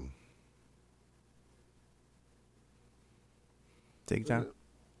 Take your time.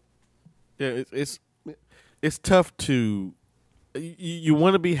 Yeah, it's tough to. You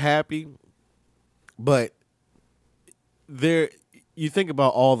want to be happy, but you think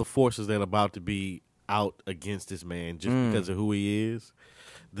about all the forces that are about to be out against this man just because of who he is.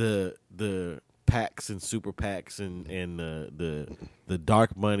 The PACs and super PACs and the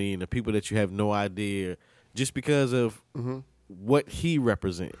dark money and the people that you have no idea just because of what he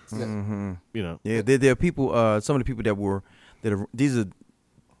represents. You know. Yeah, there are people. Some of the people these are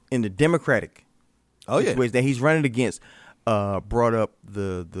in the Democratic situation that he's running against. Brought up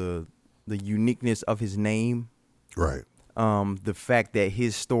the uniqueness of his name, right? The fact that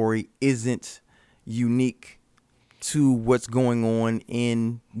his story isn't unique to what's going on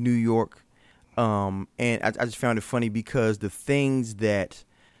in New York, and I just found it funny because the things that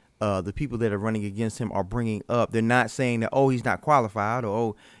the people that are running against him are bringing up, they're not saying that, oh, he's not qualified,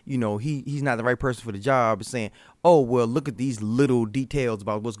 or, oh, he's not the right person for the job. It's saying, oh, well, look at these little details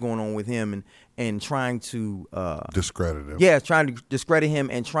about what's going on with him and trying to discredit him. Yeah, trying to discredit him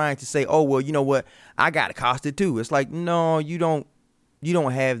and trying to say, oh, well, you know what? I got accosted too. It's like, no, you don't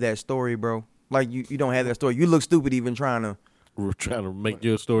have that story, bro. Like you don't have that story. You look stupid even trying to. We're trying to make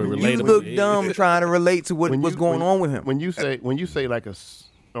your story relatable. You look dumb trying to relate to what's going on with him. When you say like a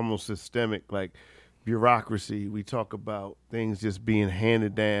almost systemic, like bureaucracy, we talk about things just being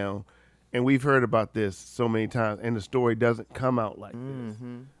handed down, and we've heard about this so many times, and the story doesn't come out like this.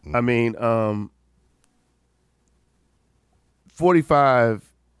 I mean, 45,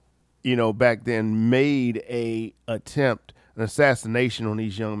 back then made an assassination on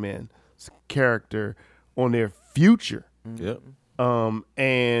these young men's character, on their future. Yep.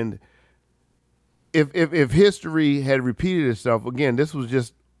 And if history had repeated itself again, this was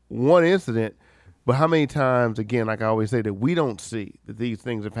just one incident, but how many times, again, like I always say, that we don't see that these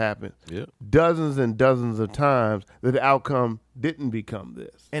things have happened dozens and dozens of times that the outcome didn't become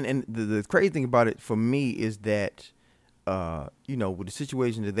this. And the crazy thing about it for me is that, with the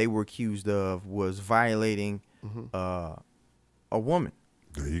situation that they were accused of was violating a woman.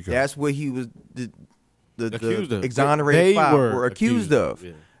 There you go. That's what he was accused of. Exonerated They were accused of,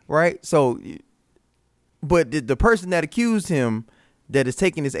 right? So, but the person that accused him, that is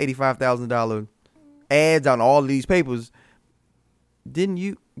taking this $85,000 ads on all of these papers,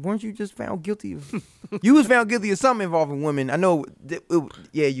 weren't you just found guilty of? You was found guilty of something involving women. I know.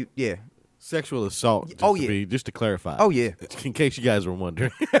 Sexual assault. Just to clarify. Oh yeah. In case you guys were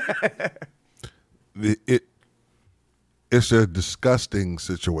wondering. It's a disgusting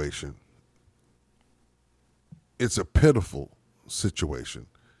situation. It's a pitiful situation.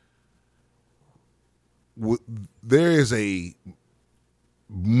 There is a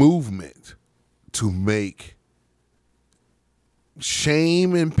movement to make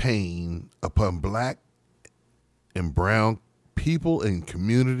shame and pain upon black and brown people and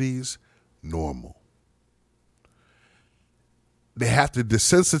communities normal. They have to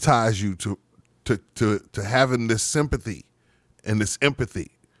desensitize you to having this sympathy and this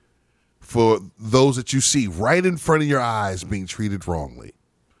empathy for those that you see right in front of your eyes being treated wrongly.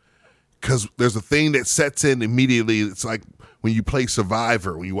 Because there's a thing that sets in immediately. It's like when you play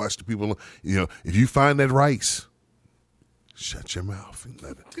Survivor, when you watch the people, if you find that rice, shut your mouth and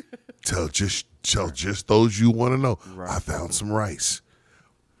let it tell just those you want to know. Right. I found some rice.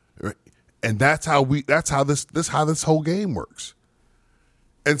 Right? And that's how this whole game works.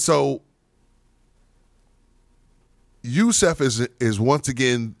 And so Yusef is once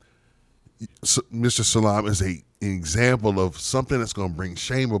again, Mr. Salam is an example of something that's going to bring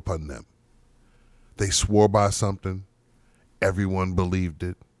shame upon them. They swore by something. Everyone believed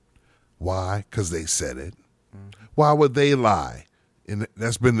it. Why? Because they said it. Mm-hmm. Why would they lie? And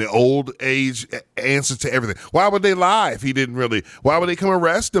that's been the old age answer to everything. Why would they lie if he didn't really? Why would they come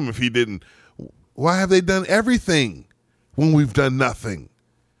arrest him if he didn't? Why have they done everything when we've done nothing?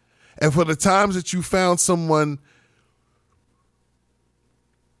 And for the times that you found someone,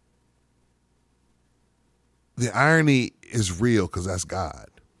 the irony is real because that's God.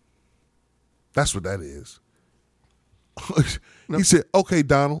 That's what that is. He said, okay,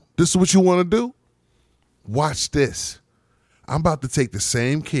 Donald, this is what you want to do? Watch this. I'm about to take the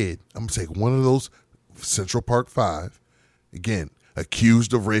same kid. I'm going to take one of those Central Park 5. Again,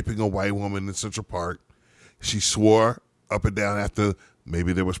 accused of raping a white woman in Central Park. She swore up and down after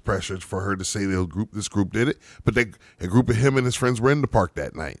maybe there was pressure for her to say this group did it. But a group of him and his friends were in the park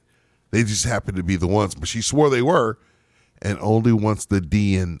that night. They just happened to be the ones. But she swore they were. And only once the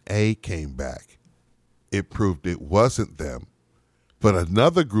DNA came back, it proved it wasn't them, but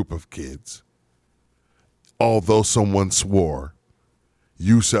another group of kids. Although someone swore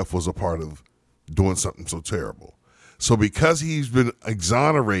Yusef was a part of doing something so terrible. So because he's been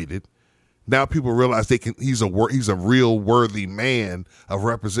exonerated, now people realize he's a real worthy man of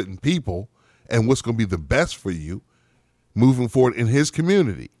representing people and what's going to be the best for you moving forward in his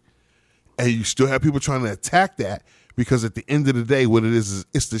community. And you still have people trying to attack that because at the end of the day, what it is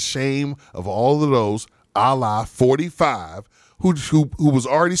it's the shame of all of those a la 45 who was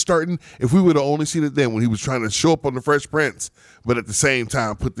already starting. If we would have only seen it then when he was trying to show up on the Fresh Prince, but at the same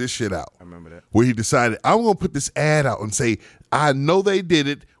time put this shit out. I remember that. Where he decided, I'm going to put this ad out and say, I know they did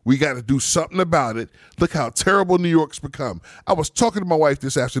it. We got to do something about it. Look how terrible New York's become. I was talking to my wife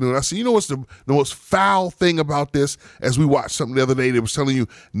this afternoon. I said, you know what's the most foul thing about this? As we watched something the other day that was telling you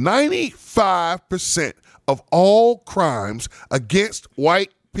 95% of all crimes against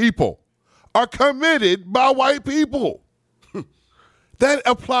white people are committed by white people. That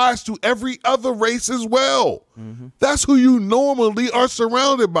applies to every other race as well. Mm-hmm. That's who you normally are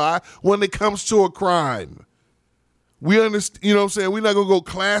surrounded by when it comes to a crime. We understand, you know what I'm saying? We're not going to go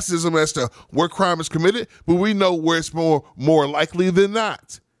classism as to where crime is committed, but we know where it's more likely than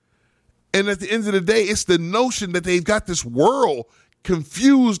not. And at the end of the day, it's the notion that they've got this world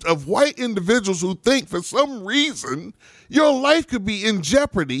confused of white individuals who think for some reason your life could be in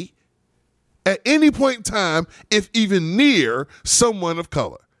jeopardy at any point in time, if even near someone of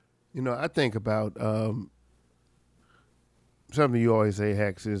color. You know, I think about something you always say,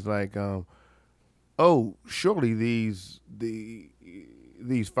 Hex, is like, surely these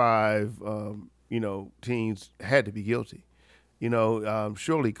 5, teens had to be guilty.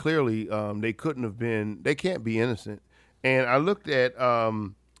 Surely, clearly, they can't be innocent. And I looked at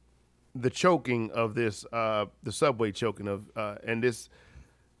the choking of this, the subway choking of, and this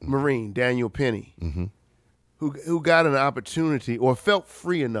Marine, Daniel Penny, mm-hmm. who got an opportunity or felt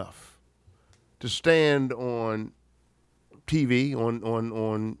free enough to stand on TV,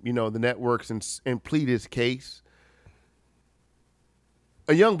 on the networks and plead his case.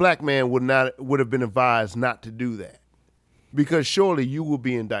 A young black man would have been advised not to do that, because surely you will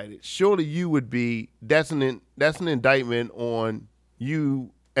be indicted. Surely you would be. That's an indictment on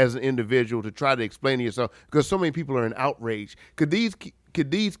you as an individual to try to explain to yourself, because so many people are in outrage. Could these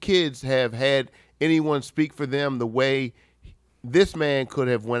kids have had anyone speak for them the way this man could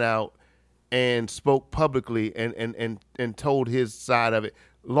have went out and spoke publicly and told his side of it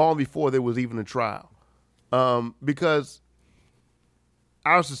long before there was even a trial? Because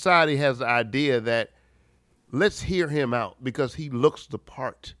our society has the idea that let's hear him out because he looks the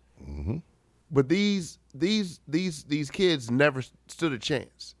part. Mm-hmm. But these kids never stood a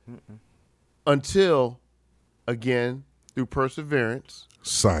chance. Mm-mm. Until, again, through perseverance,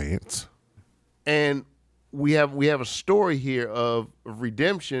 science, and we have a story here of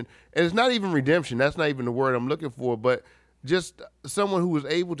redemption, and it's not even redemption. That's not even the word I'm looking for, but just someone who was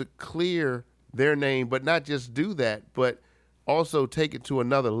able to clear their name, but not just do that, but also take it to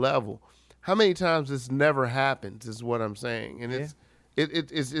another level. How many times this never happens is what I'm saying, and it's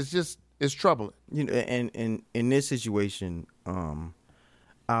troubling. You know, and in this situation, I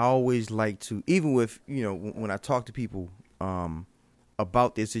always like to, even with, you know, when I talk to people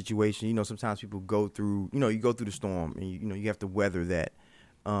about this situation, you know, sometimes people go through, you know, you go through the storm, and you know, you have to weather that.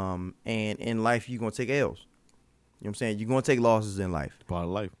 And in life, you're gonna take L's. You know what I'm saying? You're gonna take losses in life. Part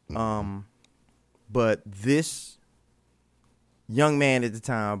of life. But this young man at the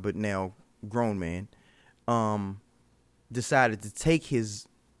time, but now grown man, decided to take his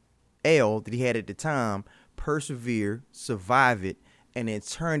L that he had at the time, persevere, survive it, and then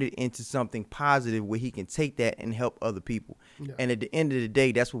turn it into something positive where he can take that and help other people. Yeah. And at the end of the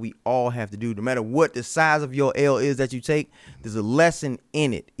day, that's what we all have to do. No matter what the size of your L is that you take, there's a lesson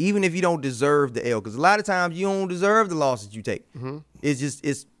in it, even if you don't deserve the L. Because a lot of times you don't deserve the losses you take. Mm-hmm. It's just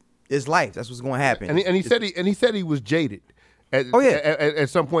it's life. That's what's going to happen. And he said he was jaded. At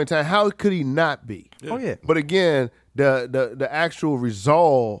some point in time, how could he not be? Yeah. Oh yeah. But again, the actual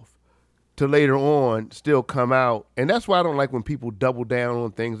resolve to later on still come out, and that's why I don't like when people double down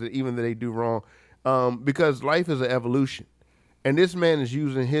on things that even that they do wrong, because life is an evolution, and this man is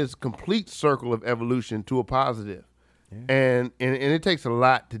using his complete circle of evolution to a positive, and it takes a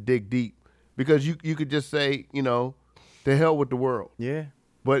lot to dig deep, because you could just say, you know, to hell with the world. Yeah.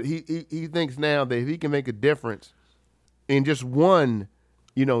 But he thinks now that if he can make a difference in just one,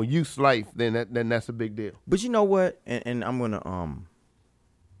 you know, youth's life, then that's a big deal. But you know what? And I'm gonna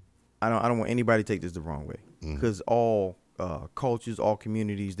I don't want anybody to take this the wrong way, because all cultures, all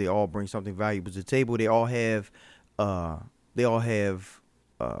communities, they all bring something valuable to the table. They all have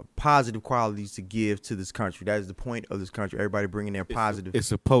positive qualities to give to this country. That is the point of this country. Everybody bringing their positive. It's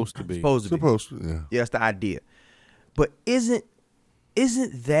supposed to be. Supposed to, yeah. Yeah, that's the idea. But isn't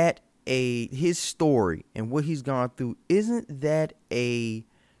that his story and what he's gone through? Isn't that a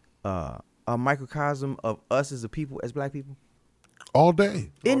microcosm of us as a people, as black people? All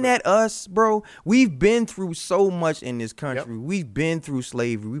day. Isn't that us, bro? We've been through so much in this country. Yep. We've been through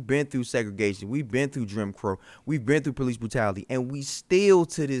slavery. We've been through segregation. We've been through Jim Crow. We've been through police brutality. And we still,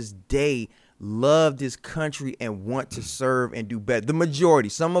 to this day, love this country and want to serve and do better. The majority.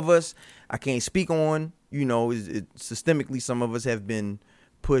 Some of us, I can't speak on, you know, systemically, some of us have been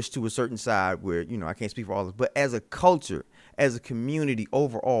pushed to a certain side where, you know, I can't speak for all of us. But as a culture, as a community,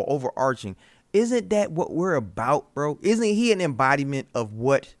 overall, overarching, isn't that what we're about, bro? Isn't he an embodiment of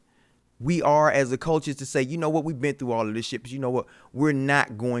what we are as a culture, to say, you know what, we've been through all of this shit, but you know what, we're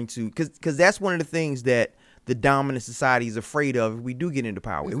not going to, because that's one of the things that the dominant society is afraid of. If we do get into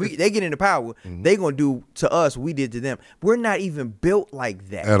power, if they get into power, they're going to do to us what we did to them. We're not even built like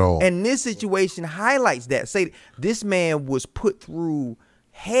that at all. And this situation highlights that. Say this man was put through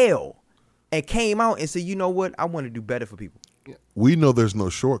hell and came out and said, you know what, I want to do better for people. We know there's no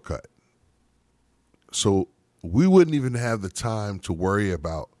shortcut. So we wouldn't even have the time to worry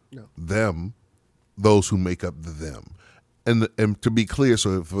about them, those who make up the them. And to be clear,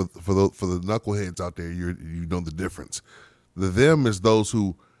 so for the knuckleheads out there, you know the difference. The them is those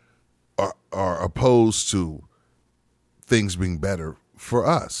who are opposed to things being better for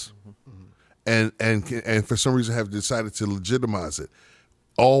us, and for some reason have decided to legitimize it,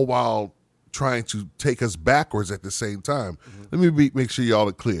 all while trying to take us backwards at the same time. Let me make sure y'all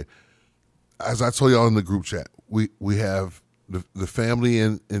are clear. As I told y'all in the group chat, we have the family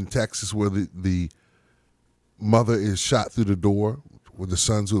in Texas where the mother is shot through the door, with the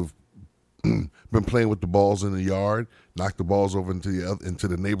sons who have been playing with the balls in the yard, knocked the balls over into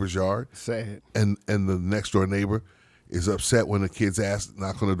the neighbor's yard. Sad. And the next door neighbor is upset when the kids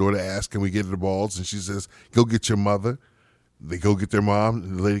knock on the door to ask, can we get the balls? And she says, go get your mother. They go get their mom,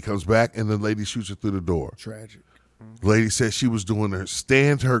 and the lady comes back, and the lady shoots her through the door. Tragic. The lady says she was doing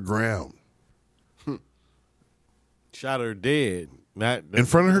stand her ground. Shot her dead. Not in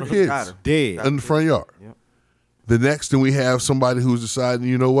front of her kids. Dead. In the front yard. Yep. The next thing we have somebody who's deciding,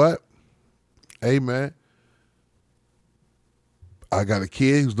 you know what? Hey, man, I got a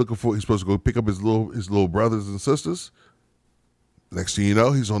kid he's supposed to go pick up his little brothers and sisters. Next thing you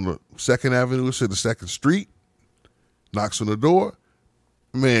know, he's on the 2nd Avenue to the 2nd Street, knocks on the door.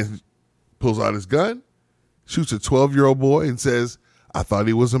 Man pulls out his gun, shoots a 12-year-old boy and says, I thought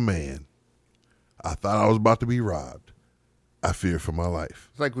he was a man. I thought I was about to be robbed. I fear for my life.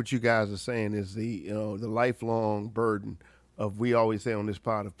 It's like what you guys are saying is the lifelong burden of, we always say on this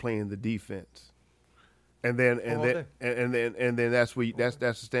pod, of playing the defense, and then that's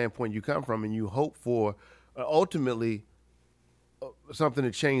the standpoint you come from, and you hope for ultimately something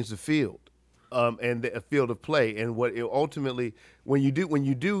to change the field and a field of play. And what it ultimately, when you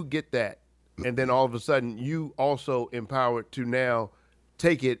do get that, and then all of a sudden you also empowered to now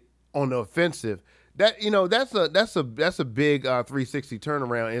take it on the offensive. That that's a big 360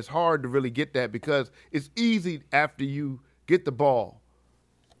 turnaround. And it's hard to really get that because it's easy after you get the ball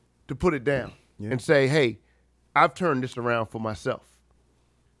to put it down and say, "Hey, I've turned this around for myself."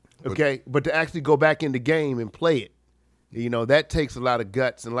 Okay, but to actually go back in the game and play it, that takes a lot of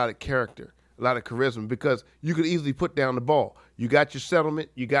guts and a lot of character, a lot of charisma, because you could easily put down the ball. You got your settlement,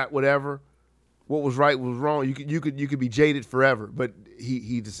 you got whatever. What was right was wrong. You could be jaded forever, but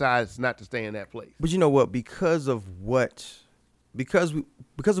he decides not to stay in that place. But you know what? Because of what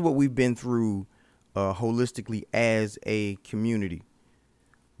we've been through holistically as a community,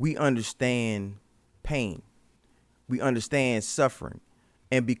 we understand pain. We understand suffering.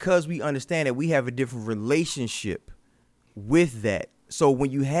 And because we understand that, we have a different relationship with that. So when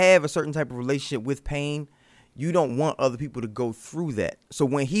you have a certain type of relationship with pain, you don't want other people to go through that. So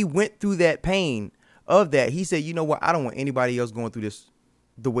when he went through that pain of that, he said, you know what? I don't want anybody else going through this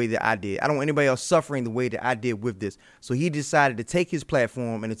the way that I did. I don't want anybody else suffering the way that I did with this. So he decided to take his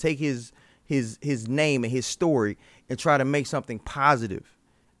platform and to take his name and his story and try to make something positive.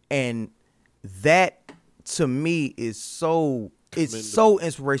 And that, to me, is so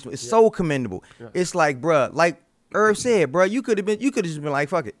inspirational. It's so commendable. Yeah. It's like, bruh, like Irv said, bruh, you could have just been like,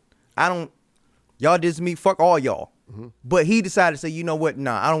 fuck it. Y'all did to me, fuck all y'all. Mm-hmm. But he decided to say, you know what?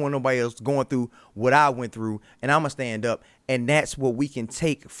 Nah, I don't want nobody else going through what I went through, and I'm going to stand up. And that's what we can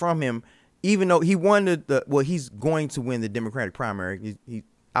take from him, even though he won he's going to win the Democratic primary. He's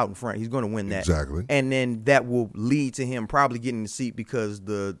out in front. He's going to win that. Exactly. And then that will lead to him probably getting the seat because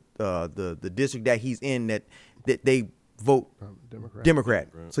the district that he's in that they vote Democrat.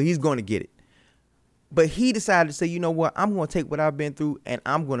 Right. So he's going to get it. But he decided to say, you know what, I'm going to take what I've been through and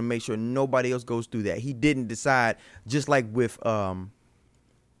I'm going to make sure nobody else goes through that. He didn't decide, just like with the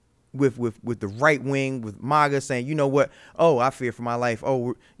right wing, with MAGA saying, you know what, oh, I fear for my life.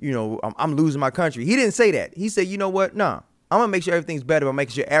 Oh, I'm losing my country. He didn't say that. He said, you know what, nah, I'm going to make sure everything's better by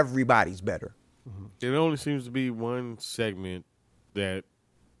making sure everybody's better. Mm-hmm. It only seems to be one segment that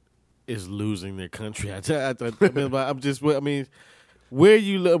is losing their country. Where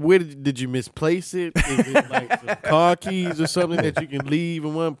did you misplace it? Is it like some car keys or something that you can leave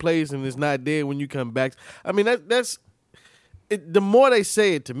in one place and it's not there when you come back? I mean, that's it, the more they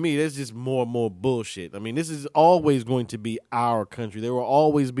say it to me, that's just more and more bullshit. I mean, this is always going to be our country. There will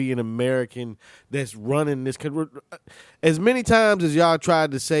always be an American that's running this country. As many times as y'all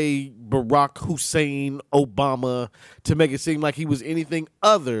tried to say Barack Hussein Obama to make it seem like he was anything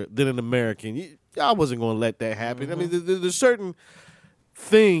other than an American, y'all wasn't going to let that happen. Mm-hmm. I mean, there's certain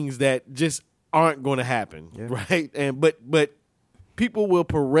things that just aren't going to happen, right? And but people will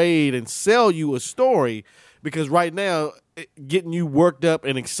parade and sell you a story because right now getting you worked up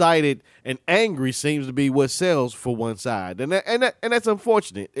and excited and angry seems to be what sells for one side, and that's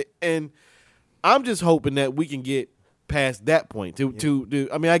unfortunate. And I'm just hoping that we can get past that point. To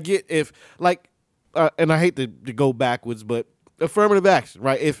I mean, I get if like, and I hate to go backwards, but affirmative action,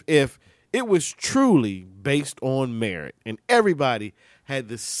 right? If it was truly based on merit and everybody had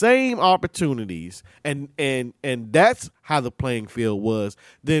the same opportunities and that's how the playing field was,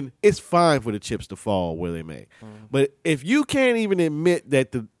 then it's fine for the chips to fall where they may. Mm-hmm. But if you can't even admit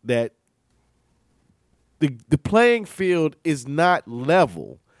that the playing field is not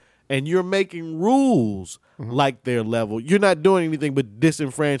level and you're making rules like they're level, you're not doing anything but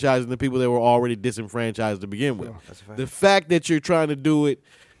disenfranchising the people that were already disenfranchised to begin with. Yeah, the fact that you're trying to do it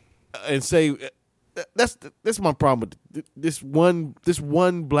and say that's my problem with this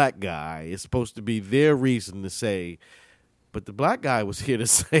one black guy is supposed to be their reason to say, but the black guy was here to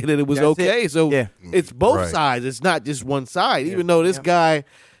say that it was okay. So it's both sides. It's not just one side. Even though this guy,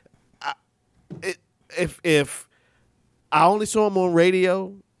 if I only saw him on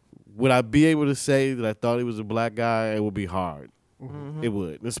radio, would I be able to say that I thought he was a black guy? It would be hard. Mm-hmm. It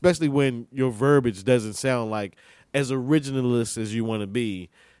would, especially when your verbiage doesn't sound like as originalist as you want to be.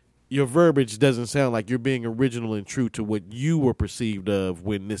 Your verbiage doesn't sound like you're being original and true to what you were perceived of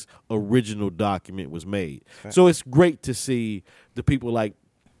when this original document was made. Okay. So it's great to see the people like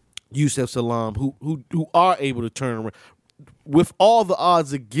Yusef Salaam who are able to turn around with all the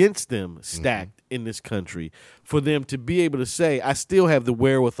odds against them stacked in this country, for them to be able to say, I still have the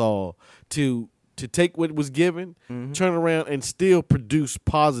wherewithal to take what was given, turn around and still produce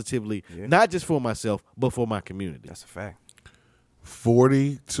positively, not just for myself, but for my community. That's a fact.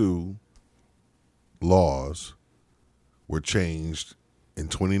 42 laws were changed in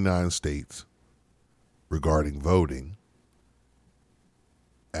 29 states regarding voting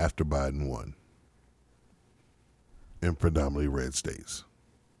after Biden won in predominantly red states.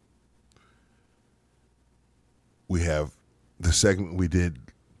 We have the segment we did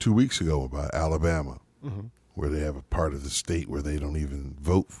 2 weeks ago about Alabama, where they have a part of the state where they don't even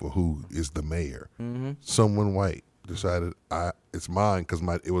vote for who is the mayor. Someone white decided it's mine because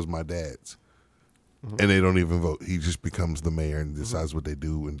it was my dad's. And they don't even vote. He just becomes the mayor and decides what they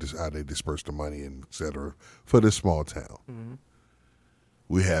do and how they disperse the money and et cetera for this small town.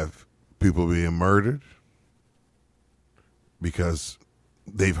 We have people being murdered because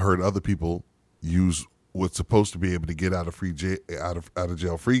they've heard other people use what's supposed to be able to get out of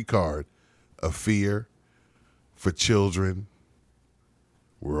jail free card of fear for children.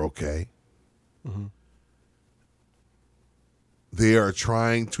 We're okay. They are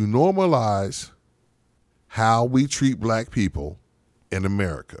trying to normalize how we treat black people in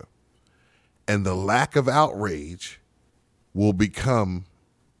America. And the lack of outrage will become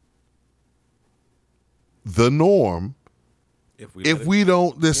the norm if we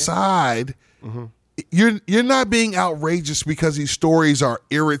don't decide. You're not being outrageous because these stories are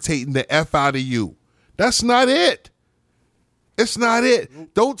irritating the F out of you. That's not it. It's not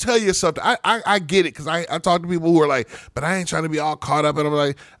it. Don't tell you something. I get it because I talk to people who are like, but I ain't trying to be all caught up. And I'm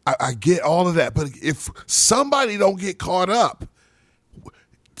like, I get all of that. But if somebody don't get caught up,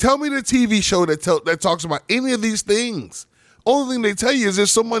 tell me the TV show that talks about any of these things. Only thing they tell you is if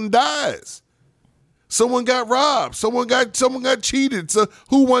someone dies. Someone got robbed. Someone got cheated. So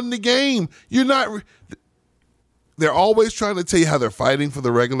who won the game? You're not. They're always trying to tell you how they're fighting for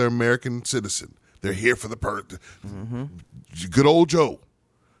the regular American citizen. They're here for the good old Joe,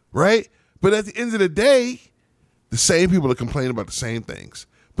 right? But at the end of the day, the same people are complaining about the same things.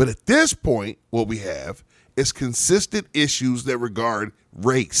 But at this point, what we have is consistent issues that regard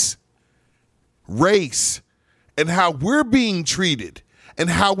race, and how we're being treated and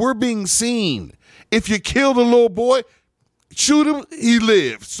how we're being seen. If you killed a little boy, shoot him, he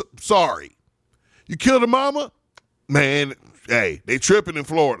lives. Sorry. You killed a mama? Man, hey, they tripping in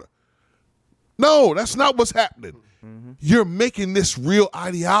Florida. No, that's not what's happening. You're making this real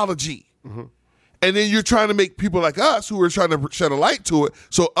ideology. And then you're trying to make people like us who are trying to shed a light to it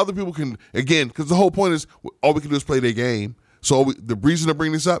so other people can, again, because the whole point is all we can do is play their game. So the reason to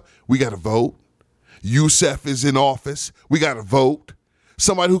bring this up, we got to vote. Youssef is in office. We got to vote.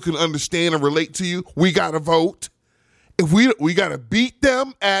 Somebody who can understand and relate to you, we got to vote. If we got to beat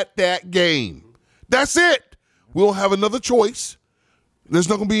them at that game. That's it. We don't have another choice. There's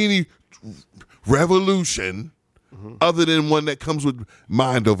not going to be any revolution other than one that comes with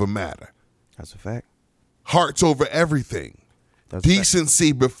mind over matter. That's a fact. Hearts over everything. That's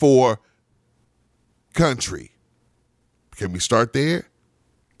decency before country. Can we start there?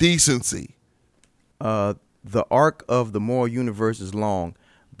 Decency. The arc of the moral universe is long,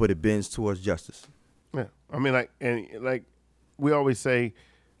 but it bends towards justice. Yeah, I mean, like we always say,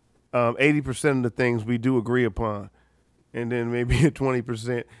 80% of the things we do agree upon, and then maybe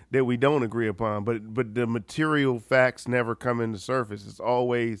 20% that we don't agree upon. But the material facts never come into surface. It's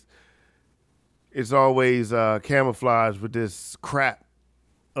always camouflaged with this crap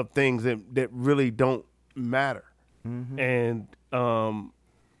of things that really don't matter, and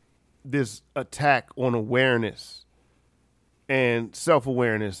this attack on awareness and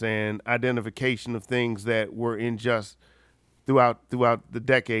self-awareness and identification of things that were unjust throughout the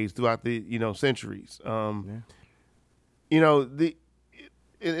decades, throughout the centuries.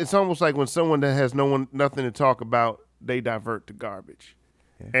 It's almost like when someone that has nothing to talk about, they divert to garbage.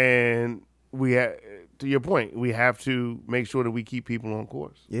 Yeah. And to your point, we have to make sure that we keep people on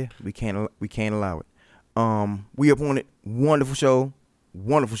course. Yeah, we can't allow it. We up on it. Wonderful show.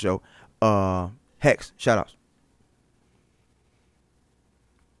 Hex, shout outs.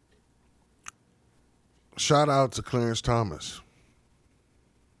 Shout out to Clarence Thomas.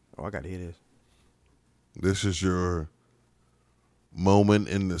 Oh, I got to hear this. This is your moment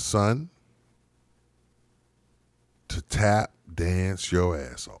in the sun to tap dance your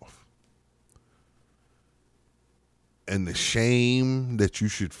ass off. And the shame that you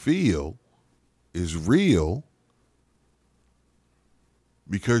should feel is real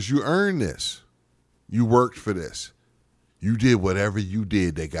because you earned this. You worked for this. You did whatever you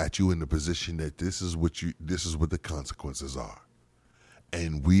did that got you in the position that this is what the consequences are.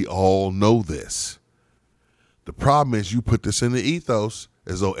 And we all know this. The problem is you put this in the ethos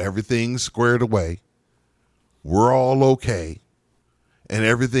as though everything's squared away. We're all okay. And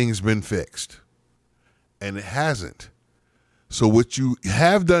everything's been fixed. And it hasn't. So what you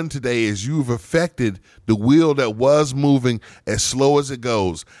have done today is you've affected the wheel that was moving as slow as it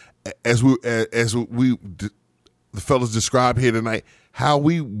goes. as the fellas described here tonight, how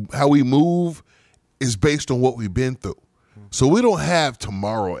we move is based on what we've been through. So we don't have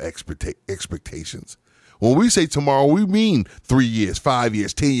tomorrow expectations. When we say tomorrow, we mean 3 years, 5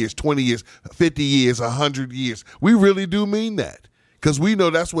 years, 10 years, 20 years, 50 years, 100 years. We really do mean that, because we know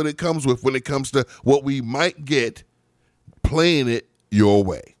that's what it comes with when it comes to what we might get playing it your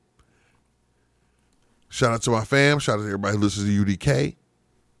way. Shout out to my fam. Shout out to everybody who listens to UDK.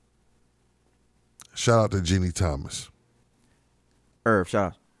 Shout out to Jeannie Thomas. Irv,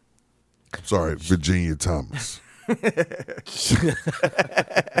 shout out. Sorry, Virginia Thomas.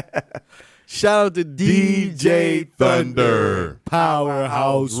 Shout out to DJ Thunder,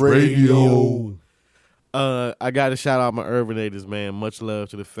 Powerhouse Radio. I got to shout out my Urbanators, man. Much love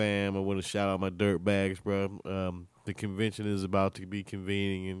to the fam. I want to shout out my dirt bags, bro. The convention is about to be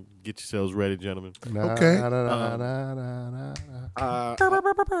convening, and get yourselves ready, gentlemen. Okay. I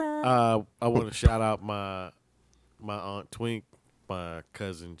want to shout out my Aunt Twink, my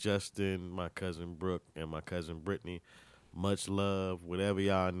cousin Justin, my cousin Brooke, and my cousin Brittany. Much love. Whatever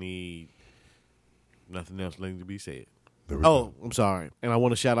y'all need. Nothing else needs to be said. Oh, I'm sorry. And I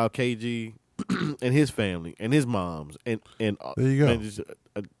want to shout out KG and his family and his moms. And there you go. And just,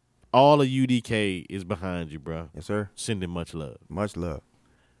 all of UDK is behind you, bro. Yes, sir. Sending much love. Much love.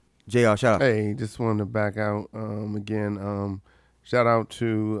 JR, shout out. Hey, just wanted to back out again. Shout out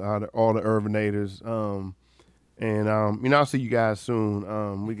to all the Urbanators. I'll see you guys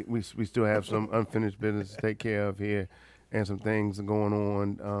soon. We still have some unfinished business to take care of here, and some things going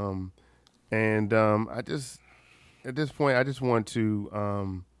on. I just at this point I just want to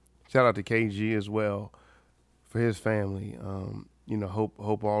shout out to KG as well for his family.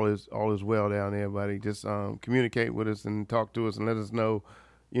 Hope all is well down there, buddy. Just communicate with us and talk to us and let us know.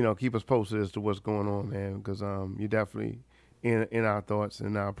 Keep us posted as to what's going on, man. Because you're definitely in our thoughts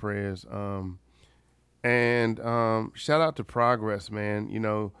and our prayers. Shout out to Progress,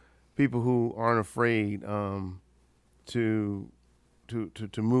 man. People who aren't afraid to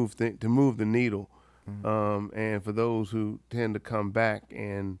move the needle, and for those who tend to come back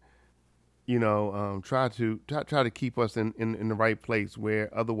and try to keep us in the right place, where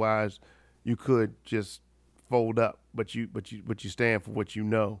otherwise you could just fold up, but you stand for what you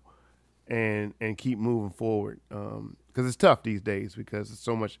know, and keep moving forward, because it's tough these days because there's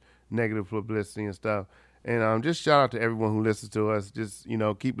so much negative publicity and stuff. And just shout out to everyone who listens to us. Just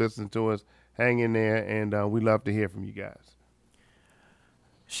keep listening to us, hang in there, and we love to hear from you guys.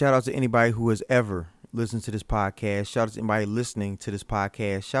 Shout out to anybody who has ever listened to this podcast. Shout out to anybody listening to this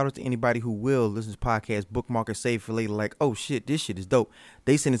podcast. Shout out to anybody who will listen to this podcast, bookmark it, save for later, like, oh shit, this shit is dope.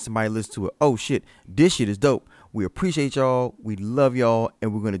 They send it to somebody to listen to it. Oh shit, this shit is dope. We appreciate y'all. We love y'all.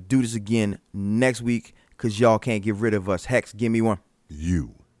 And we're going to do this again next week, because y'all can't get rid of us. Hex, give me one.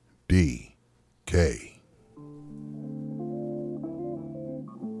 UDK.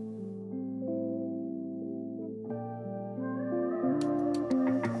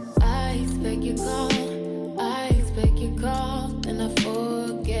 I expect you call, then I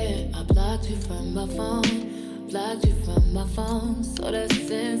forget. I blocked you from my phone, so that's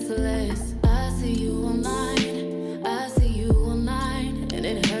senseless. I see you online, and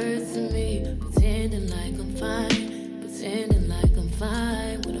it hurts me, pretending like I'm fine, pretending